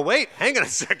up. They go, wait, hang on a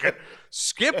second.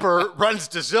 Skipper runs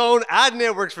DAZN.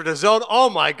 Adnan works for DAZN.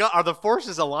 Oh, my God. Are the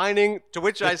forces aligning? To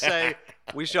which I say,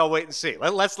 we shall wait and see.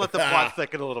 Let's let the plot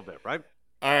thicken a little bit, right?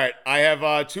 All right. I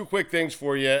have two quick things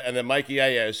for you. And then Mikey, I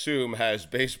assume, has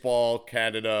baseball,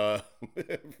 Canada,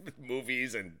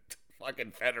 movies, and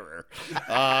fucking Federer.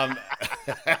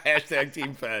 Hashtag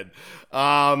Team Fed.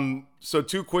 So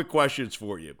two quick questions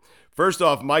for you. First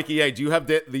off, Mikey A, do you have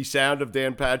the sound of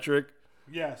Dan Patrick?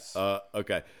 Yes.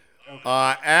 Okay.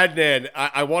 Adnan,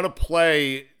 I want to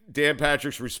play Dan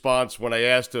Patrick's response when I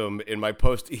asked him in my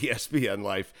post-ESPN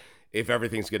life if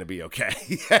everything's going to be okay.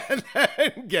 And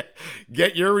then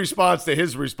get your response to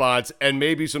his response and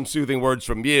maybe some soothing words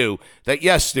from you that,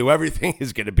 yes, Stu, everything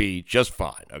is going to be just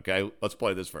fine. Okay, let's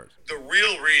play this first. The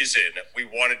real reason we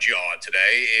wanted you on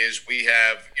today is we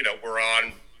have,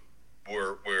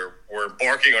 we're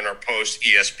embarking on our post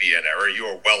ESPN era. You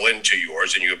are well into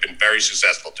yours, and you have been very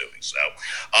successful doing so.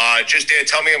 Just Dan,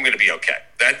 tell me I'm going to be okay.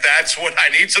 That's what I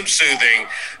need. Some soothing.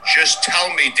 Just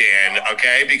tell me, Dan,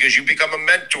 okay? Because you become a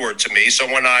mentor to me,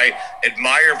 someone I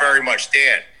admire very much.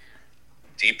 Dan,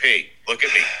 DP, look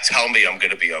at me. Tell me I'm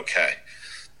going to be okay.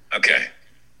 Okay.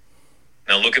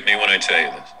 Now look at me when I tell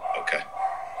you this. Okay.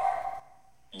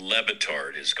 Le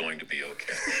Batard is going to be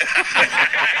okay.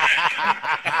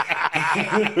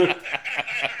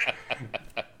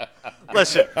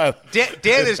 Listen,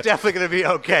 Dan is definitely going to be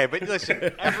okay. But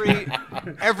listen,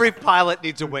 every pilot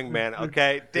needs a wingman,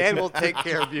 okay? Dan will take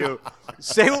care of you.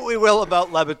 Say what we will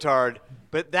about Le Batard,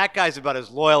 but that guy's about as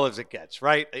loyal as it gets,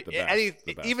 right? The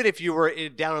best. Even if you were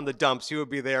down in the dumps, he would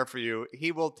be there for you.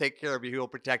 He will take care of you. He will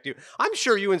protect you. I'm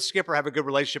sure you and Skipper have a good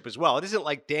relationship as well. It isn't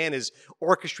like Dan is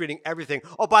orchestrating everything.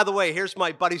 Oh, by the way, here's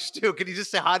my buddy Stu. Can you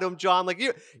just say hi to him, John? Like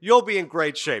you'll be in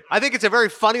great shape. I think it's a very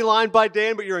funny line by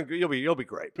Dan, but you'll be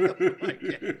great.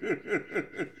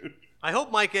 I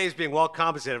hope Mike A is being well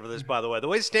compensated for this, by the way. The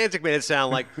way Stanzik made it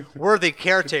sound like worthy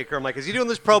caretaker. I'm like, is he doing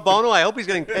this pro bono? I hope he's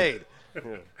getting paid.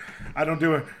 Yeah. I don't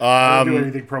do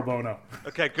anything pro bono.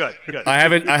 Okay, good. I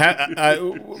haven't.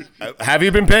 Have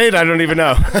you been paid? I don't even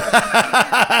know.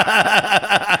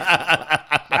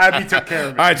 Abby took care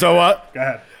of it. All right, so what? Go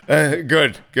ahead.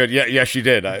 Good. Yeah, yes, she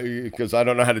did. Because I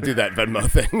don't know how to do that Venmo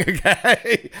thing.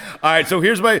 Okay. All right.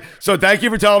 So thank you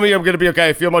for telling me I'm going to be okay.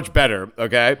 I feel much better.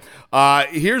 Okay.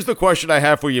 Here's the question I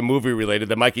have for you, movie related.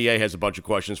 That Mikey A has a bunch of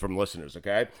questions from listeners.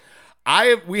 Okay.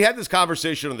 We had this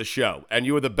conversation on the show, and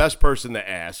you were the best person to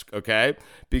ask, okay?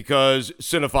 Because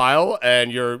cinephile,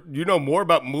 and you know more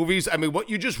about movies. I mean, what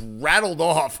you just rattled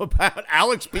off about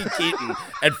Alex P. Keaton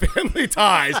and Family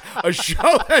Ties, a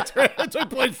show that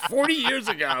took place 40 years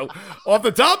ago, off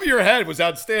the top of your head was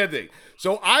outstanding.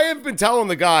 So I have been telling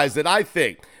the guys that I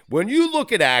think when you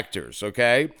look at actors,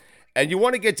 okay, and you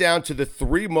want to get down to the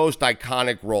three most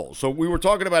iconic roles. So we were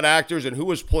talking about actors and who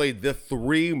has played the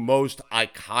three most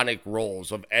iconic roles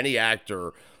of any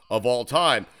actor of all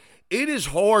time. It is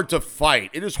hard to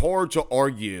fight. It is hard to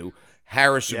argue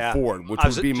Harrison Ford, which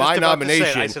would be my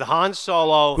nomination. I said Han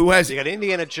Solo. Who has you got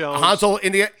Indiana Jones? Han Solo,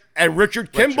 and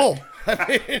Richard Kimball. That's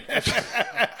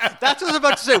what I was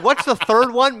about to say. What's the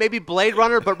third one? Maybe Blade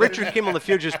Runner, but Richard Kimball in the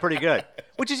future is pretty good.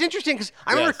 Which is interesting because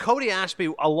I remember Cody asked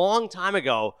me a long time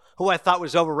ago who I thought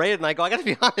was overrated, and I go, I got to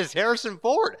be honest, Harrison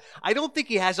Ford. I don't think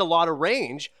he has a lot of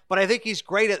range, but I think he's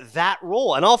great at that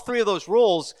role. And all three of those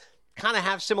roles kind of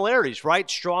have similarities, right?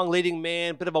 Strong leading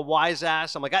man, bit of a wise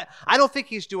ass. I'm like, I don't think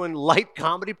he's doing light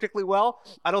comedy particularly well.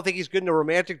 I don't think he's good in a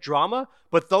romantic drama,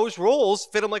 but those roles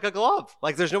fit him like a glove.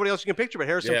 Like there's nobody else you can picture but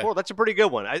Harrison Ford. That's a pretty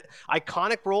good one.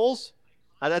 Iconic roles,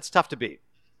 that's tough to beat.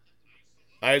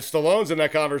 Stallone's in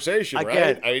that conversation,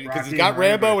 right? Because he's got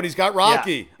Rambo and he's got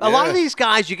Rocky. Yeah. A lot of these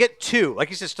guys, you get two.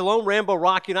 Like you said, Stallone, Rambo,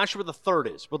 Rocky. Not sure what the third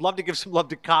is. Would love to give some love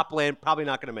to Copland. Probably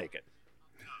not going to make it.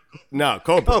 No,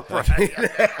 Cobra.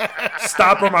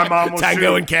 Stop or my mom will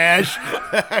Tango shoot. and Cash.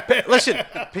 Listen,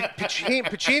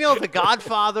 Pacino, The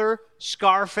Godfather,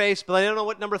 Scarface, but I don't know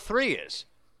what number 3 is,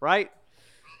 right?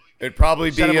 It'd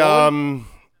probably be, Woman?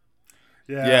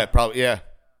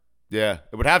 Yeah,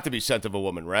 it would have to be Scent of a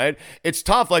Woman, right? It's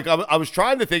tough. Like, I was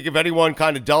trying to think if anyone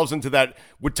kind of delves into that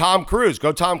with Tom Cruise.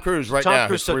 Go Tom Cruise now.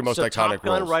 His three most iconic Top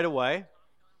Gun roles. right away.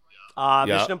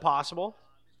 Mission Impossible.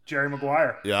 Jerry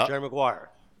Maguire. Yeah. Jerry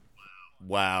Maguire.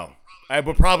 Wow. I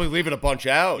would probably leave it a bunch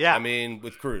out. Yeah. I mean,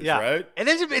 with Cruise, right? And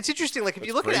it's interesting. Like, if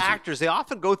you look crazy. at actors, they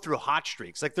often go through hot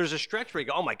streaks. Like, there's a stretch where you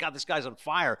go, oh, my God, this guy's on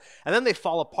fire. And then they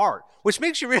fall apart, which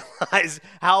makes you realize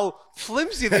how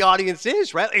flimsy the audience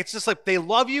is, right? It's just like they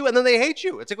love you and then they hate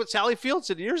you. It's like what Sally Field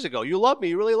said years ago. You love me.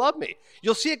 You really love me.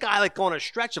 You'll see a guy, like, go on a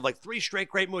stretch of, like, 3 straight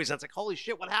great movies. And it's like, holy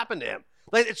shit, what happened to him?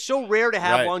 Like, it's so rare to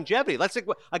have longevity. That's like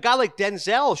a guy like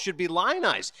Denzel should be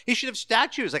lionized. He should have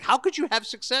statues. Like, how could you have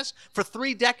success for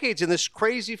 3 decades in this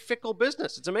crazy, fickle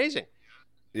business? It's amazing.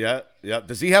 Yeah.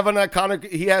 Does he have an iconic?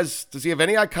 Does he have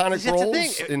any iconic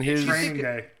roles in his Training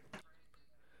Day?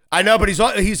 I know, but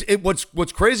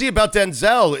what's crazy about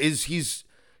Denzel is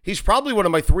He's probably one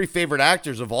of my 3 favorite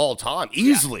actors of all time,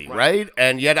 easily, right?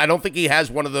 And yet I don't think he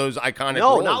has one of those iconic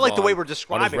roles. No, not like the way we're on his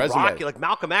describing resume. Rocky. Like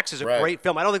Malcolm X is a great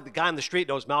film. I don't think the guy on the street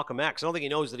knows Malcolm X. I don't think he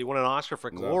knows that he won an Oscar for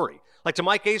Glory. Like to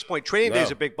Mike A's point, Training Day is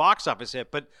a big box office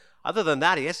hit, but other than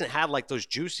that, he hasn't had like those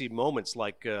juicy moments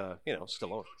like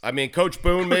Stallone. I mean, Coach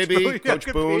Boone, maybe. Coach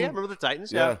Boone. Yeah, remember the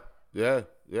Titans? Yeah.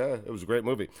 It was a great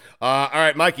movie. All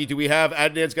right, Mikey, do we have –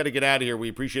 Adnan's got to get out of here. We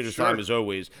appreciate his time as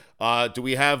always. Do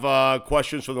we have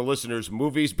questions from the listeners?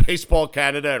 Movies, baseball,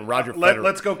 Canada, and Roger Federer.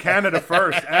 Let's go Canada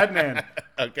first. Adnan,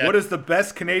 what is the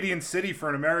best Canadian city for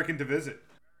an American to visit?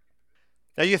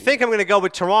 Now, you think I'm going to go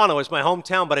with Toronto as my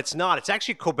hometown, but it's not. It's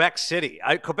actually Quebec City.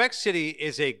 Quebec City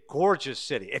is a gorgeous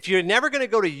city. If you're never going to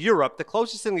go to Europe, the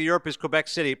closest thing to Europe is Quebec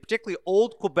City, particularly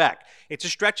Old Quebec. It's a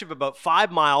stretch of about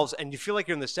 5 miles, and you feel like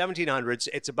you're in the 1700s.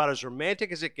 It's about as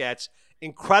romantic as it gets.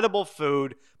 Incredible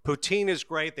food. Poutine is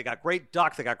great. They got great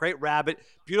duck. They got great rabbit.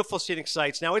 Beautiful scenic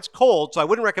sites. Now, it's cold, so I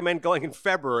wouldn't recommend going in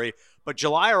February, but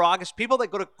July or August, people that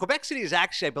go to Quebec City is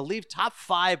actually, I believe, top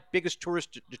 5 biggest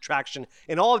tourist attraction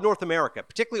in all of North America,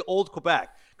 particularly Old Quebec,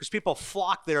 because people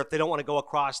flock there if they don't want to go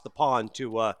across the pond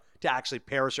to actually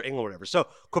Paris or England or whatever. So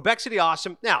Quebec City,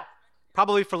 awesome. Now,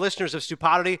 probably for listeners of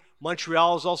Stupidity,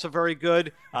 Montreal is also very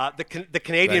good. The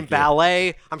Canadian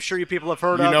Ballet, I'm sure you people have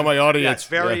heard of. You know my audience.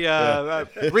 Yeah,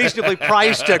 it's very reasonably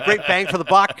priced, great bang for the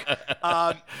buck.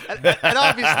 And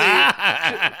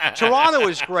obviously, Toronto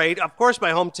is great. Of course,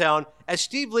 my hometown. As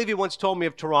Steve Levy once told me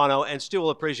of Toronto, and Stu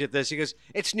will appreciate this, he goes,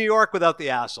 "It's New York without the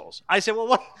assholes." I said, "Well,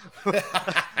 what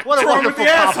a wonderful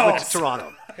compliment to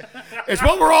Toronto." It's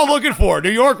what we're all looking for.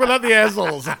 New York without the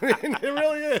assholes. I mean, it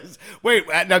really is. Wait,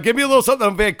 now give me a little something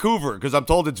on Vancouver, because I'm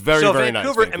told it's very Vancouver, nice.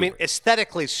 Vancouver, I mean,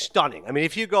 aesthetically stunning. I mean,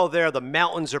 if you go there, the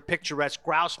mountains are picturesque.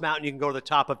 Grouse Mountain, you can go to the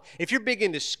top of. If you're big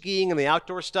into skiing and the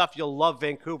outdoor stuff, you'll love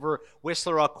Vancouver.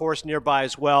 Whistler, of course, nearby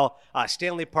as well.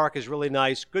 Stanley Park is really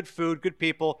nice. Good food, good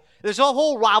people. There's a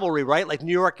whole rivalry, right? Like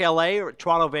New York, LA, or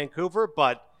Toronto, Vancouver,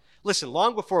 but listen,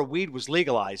 long before weed was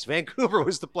legalized, Vancouver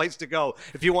was the place to go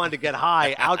if you wanted to get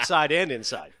high outside and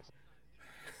inside.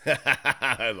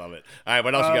 I love it. All right,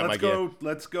 what else you got, Mikey?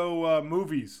 Let's go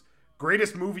movies.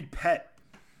 Greatest movie pet.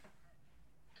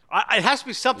 It has to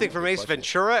be something from Ace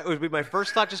Ventura. It would be my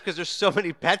first thought just because there's so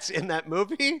many pets in that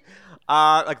movie.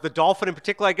 Like the dolphin in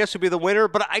particular, I guess, would be the winner.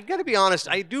 But I got to be honest,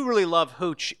 I do really love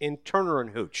Hooch in Turner and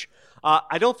Hooch.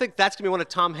 I don't think that's going to be one of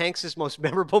Tom Hanks' most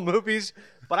memorable movies,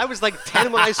 but I was like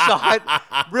 10 when I saw it.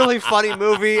 Really funny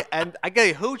movie, and I got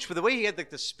a Hooch for the way he had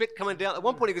like the spit coming down. At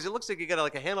one point, he goes, "It looks like you got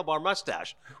like a handlebar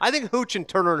mustache." I think Hooch and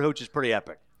Turner and Hooch is pretty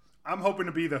epic. I'm hoping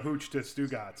to be the Hooch to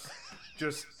Stugatz.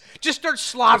 Just start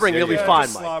slobbering, you'll be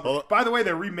fine, Mike. By the way,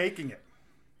 they're remaking it.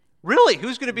 Really?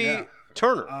 Who's going to be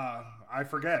Turner? I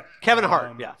forget. Kevin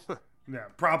Hart, yeah,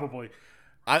 probably.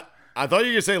 I thought you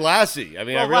were going to say Lassie. I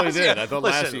mean, I really did. I thought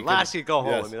Lassie go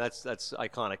home. Yes. I mean, that's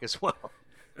iconic as well.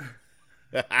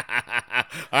 All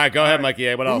right, go ahead,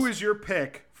 Mikey. What else? Who is your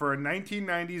pick for a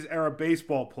 1990s era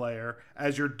baseball player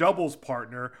as your doubles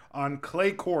partner on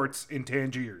clay courts in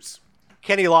Tangiers?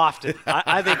 Kenny Lofton.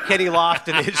 I think Kenny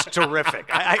Lofton is terrific.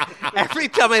 Every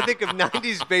time I think of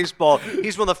 90s baseball,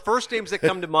 he's one of the first names that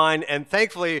come to mind. And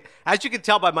thankfully, as you can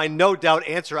tell by my no doubt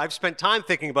answer, I've spent time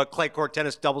thinking about clay court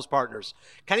tennis doubles partners.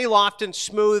 Kenny Lofton,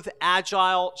 smooth,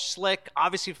 agile, slick,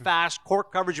 obviously fast.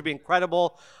 Court coverage would be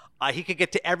incredible. He could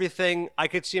get to everything. I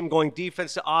could see him going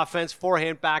defense to offense,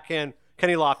 forehand, backhand.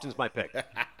 Kenny Lofton's my pick.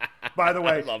 By the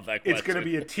way, I love that it's going to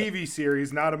be a TV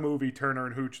series, not a movie, Turner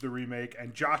and Hooch, the remake,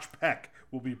 and Josh Peck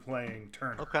will be playing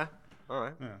Turner. Okay. All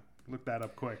right. Yeah, look that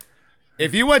up quick.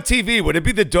 If you went TV, would it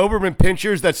be the Doberman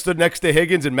Pinschers that stood next to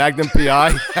Higgins and Magnum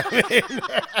P.I.?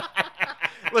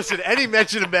 Listen, any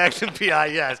mention of Magnum P.I.,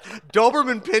 yes.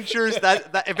 Doberman Pinschers,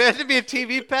 that if it had to be a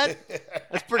TV pet,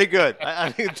 that's pretty good.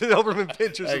 I think the Doberman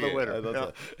Pinschers are the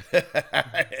winner.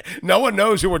 No one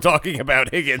knows who we're talking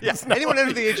about, Higgins. Yeah, no anyone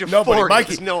under the age of 40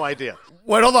 Mikey, has no idea.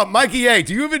 Wait, hold on. Mikey A.,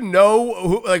 do you even know,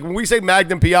 who, like when we say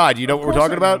Magnum P.I., do you know what we're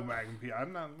talking about? Magnum P.I.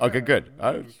 I'm not, okay, good.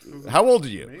 How old are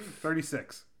you?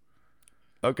 36.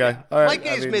 Okay. All right. Mike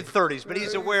A. is mid-30s, but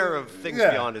he's aware of things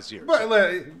beyond his years. But,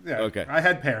 okay. I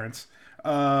had parents.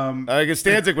 I guess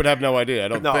Stanzik would have no idea. I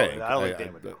don't think. No, I don't think they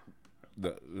would know.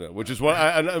 No, which is what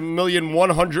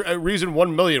reason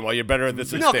 1 million why you're better at this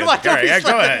than Stanzik. Come on, go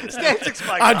ahead. Stanzik's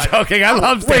my guy. I'm joking. I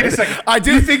love Stanzik. Wait a second.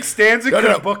 Do you think Stanzik could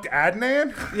have booked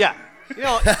Adnan? Yeah. You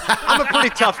know, I'm a pretty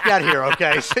tough get here,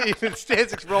 okay? So even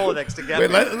Stanzik's Rolodex to get me.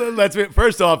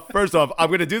 First off, I'm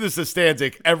going to do this to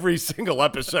Stanzik every single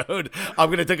episode. I'm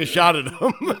going to take a shot at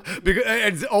him because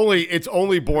it's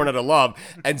only born out of love.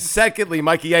 And secondly,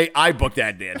 Mikey A, I booked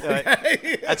that, Dan.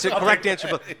 That's a correct answer.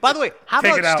 But by the way, how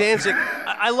about Stanzik?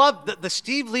 I love the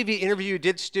Steve Levy interview you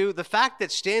did, Stu. The fact that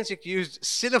Stanzik used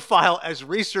Cinephile as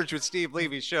research with Steve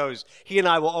Levy shows he and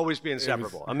I will always be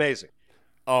inseparable. Amazing.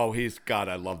 Oh, God,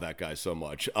 I love that guy so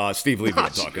much. Steve Levy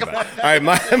I'm talking about. All right,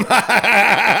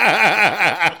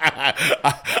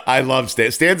 I love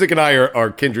Stanzik and I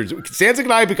are kindred. Stanzik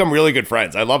and I have become really good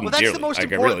friends. I love him dearly. Well, that's the most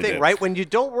important thing, right? When you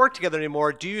don't work together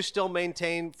anymore, do you still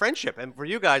maintain friendship? And for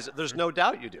you guys, there's no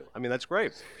doubt you do. I mean, that's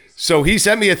great. So he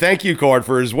sent me a thank you card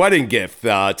for his wedding gift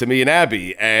to me and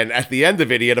Abby. And at the end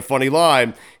of it, he had a funny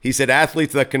line. He said,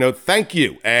 athletes that connote thank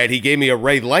you. And he gave me a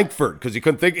Ray Lankford because he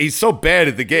couldn't think. He's so bad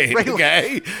at the game.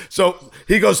 Okay. So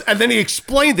he goes, and then he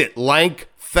explained it. Lank,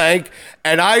 thank.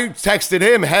 And I texted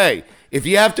him, hey, if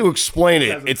you have to explain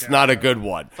it, it's not a good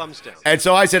one. Thumbs down. And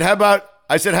so I said, how about?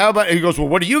 And he goes, well,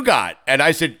 what do you got? And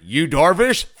I said, you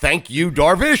Darvish? Thank you,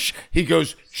 Darvish? He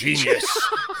goes, genius.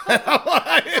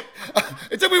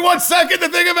 It took me 1 second to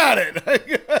think about it.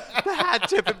 The hat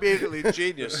tip immediately,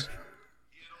 genius.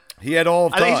 He had all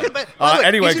of time.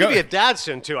 Anyway, he's going to be a dad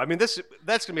soon, too. I mean, that's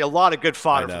going to be a lot of good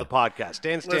fodder for the podcast.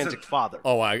 Dan Stanzik's father.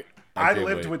 Oh, I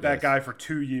lived with that guy for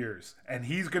 2 years, and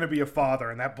he's going to be a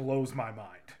father, and that blows my mind.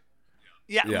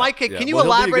 Yeah, Mike, can you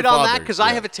elaborate on that? Because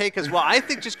I have a take as well. I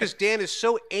think just because Dan is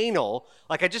so anal,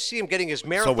 like I just see him getting his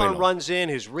marathon runs in,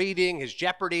 his reading, his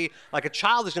Jeopardy, like a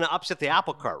child is going to upset the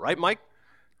apple cart, right, Mike?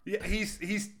 Yeah, he's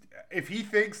if he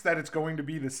thinks that it's going to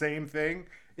be the same thing,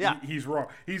 he's wrong.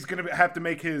 He's going to have to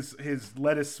make his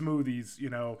lettuce smoothies,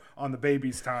 on the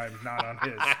baby's time, not on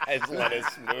his. His lettuce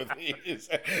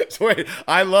smoothies. So wait,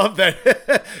 I love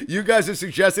that you guys are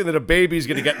suggesting that a baby's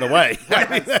going to get in the way. I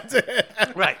mean, that's it.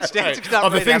 Right. Stanzik's not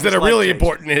of the things that are really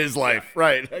important in his life.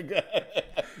 Right.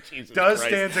 Jesus Does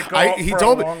Christ. Stanzik go out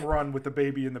for a long run with the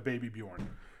baby and the baby Bjorn?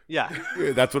 Yeah.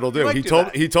 That's what he'll do.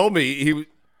 He told me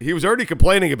he was already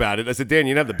complaining about it. I said, Dan,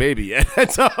 you don't have the baby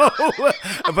yet. So,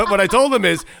 but what I told him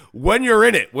is, when you're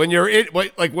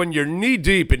knee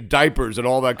deep in diapers and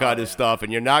all that kind of stuff,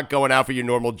 and you're not going out for your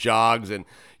normal jogs, and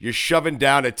you're shoving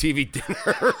down a TV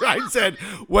dinner, I said,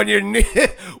 when you're knee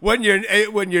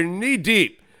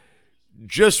deep,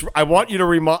 I want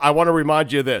to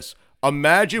remind you of this.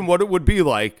 Imagine what it would be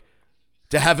like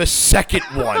to have a second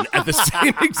one at the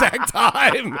same exact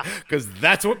time, because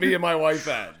that's what me and my wife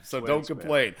had. So don't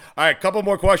complain. All right, couple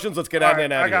more questions. Let's get out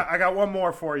of here. I got one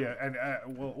more for you, and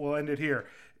we'll end it here.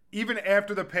 Even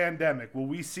after the pandemic, will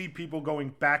we see people going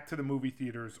back to the movie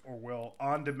theaters, or will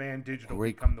on-demand digital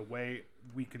become the way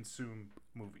we consume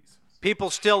movies? People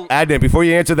still. Adnan, before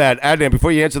you answer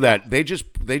that, they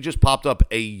just popped up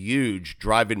a huge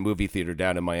drive-in movie theater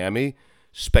down in Miami.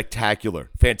 Spectacular,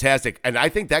 fantastic, and I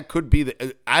think that could be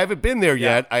I haven't been there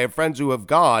yet. I have friends who have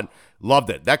gone, loved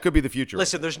it. That could be the future.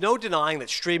 Listen, there's no denying that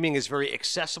streaming is very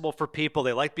accessible for people.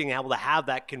 They like being able to have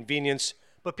that convenience.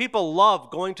 But people love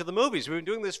going to the movies. We've been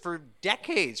doing this for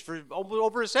decades, for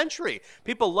over a century.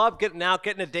 People love getting out,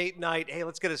 getting a date night. Hey,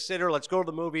 let's get a sitter. Let's go to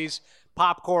the movies.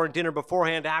 Popcorn, dinner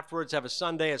beforehand, afterwards, have a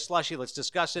sundae, a slushie. Let's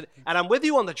discuss it. And I'm with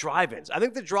you on the drive-ins. I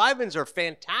think the drive-ins are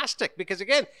fantastic because,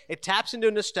 again, it taps into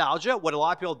nostalgia, what a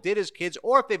lot of people did as kids,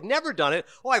 or if they've never done it,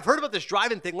 I've heard about this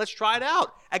drive-in thing. Let's try it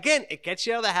out. Again, it gets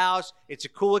you out of the house. It's a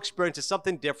cool experience. It's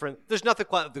something different. There's nothing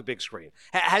quite like the big screen.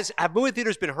 Have movie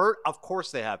theaters been hurt? Of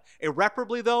course they have.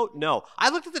 Irreparably, though, no. I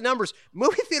looked at the numbers.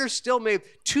 Movie theaters still made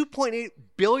 $2.8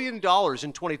 billion in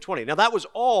 2020. Now, that was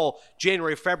all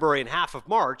January, February, and half of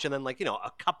March, and then,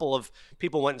 a couple of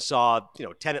people went and saw,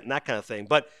 Tenet and that kind of thing.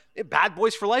 But Bad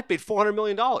Boys for Life made $400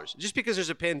 million. Just because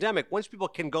there's a pandemic, once people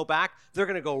can go back, they're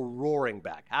going to go roaring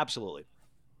back. Absolutely.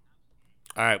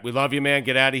 All right. We love you, man.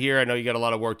 Get out of here. I know you got a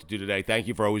lot of work to do today. Thank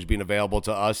you for always being available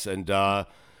to us. And,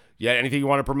 anything you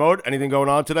want to promote? Anything going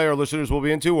on today our listeners will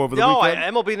be into over the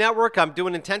weekend? MLB Network. I'm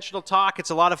doing Intentional Talk.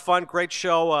 It's a lot of fun. Great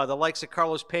show. The likes of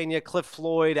Carlos Pena, Cliff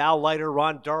Floyd, Al Leiter,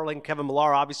 Ron Darling, Kevin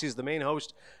Millar, obviously, is the main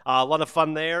host. A lot of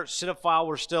fun there. Cinephile,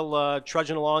 we're still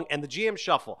trudging along. And the GM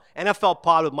Shuffle. NFL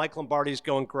Pod with Mike Lombardi is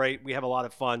going great. We have a lot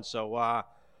of fun. So, I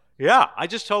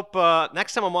just hope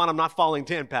next time I'm on, I'm not following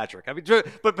Dan Patrick. I mean,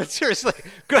 but seriously,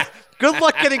 good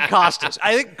luck getting Costas.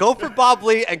 I think go for Bob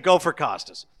Lee and go for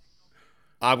Costas.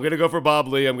 I'm going to go for Bob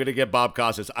Lee. I'm going to get Bob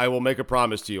Costas. I will make a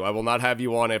promise to you. I will not have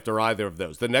you on after either of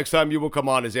those. The next time you will come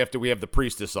on is after we have the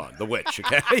priestess on, the witch,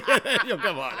 okay? You'll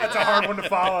come on. That's a hard one to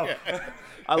follow.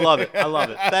 I love it.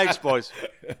 Thanks, boys.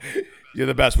 You're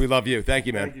the best. We love you. Thank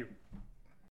you, man. Thank you.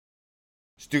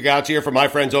 Stu Gatz here from my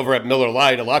friends over at Miller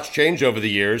Lite. A lot's changed over the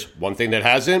years. One thing that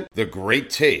hasn't, the great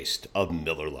taste of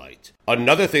Miller Lite.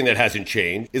 Another thing that hasn't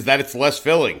changed is that it's less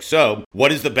filling. So,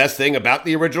 what is the best thing about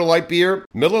the original light beer?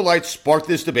 Miller Lite sparked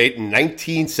this debate in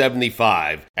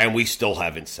 1975, and we still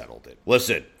haven't settled it.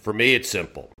 Listen, for me, it's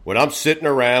simple. When I'm sitting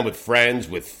around with friends,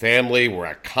 with family, we're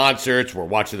at concerts, we're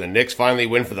watching the Knicks finally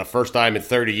win for the first time in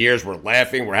 30 years, we're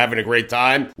laughing, we're having a great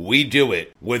time, we do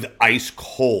it with ice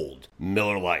cold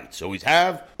Miller Lites. Always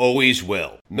have, always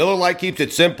will. Miller Lite keeps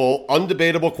it simple,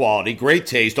 undebatable quality, great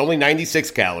taste, only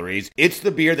 96 calories. It's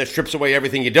the beer that strips away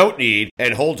everything you don't need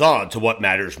and holds on to what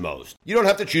matters most. You don't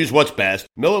have to choose what's best.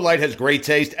 Miller Lite has great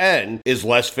taste and is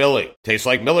less filling. Tastes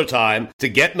like Miller time. To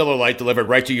get Miller Lite delivered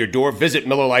right to your door, visit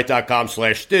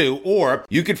MillerLite.com/stew, or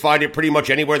you can find it pretty much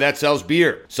anywhere that sells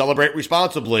beer. Celebrate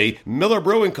responsibly. Miller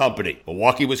Brewing Company,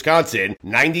 Milwaukee, Wisconsin.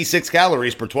 96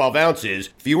 calories per 12 ounces.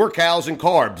 Fewer calories and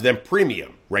carbs than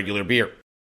premium regular beer.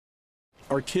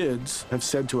 Our kids have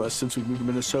said to us since we moved to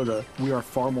Minnesota, we are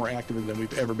far more active than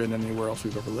we've ever been anywhere else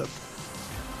we've ever lived.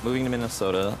 Moving to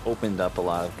Minnesota opened up a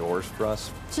lot of doors for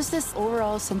us. Just this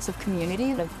overall sense of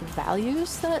community, of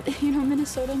values that,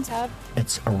 Minnesotans have.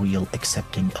 It's a real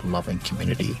accepting, loving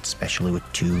community, especially with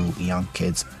 2 young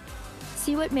kids.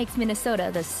 See what makes Minnesota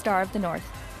the star of the North.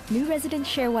 New residents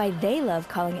share why they love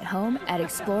calling it home at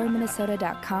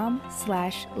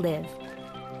exploreminnesota.com/live.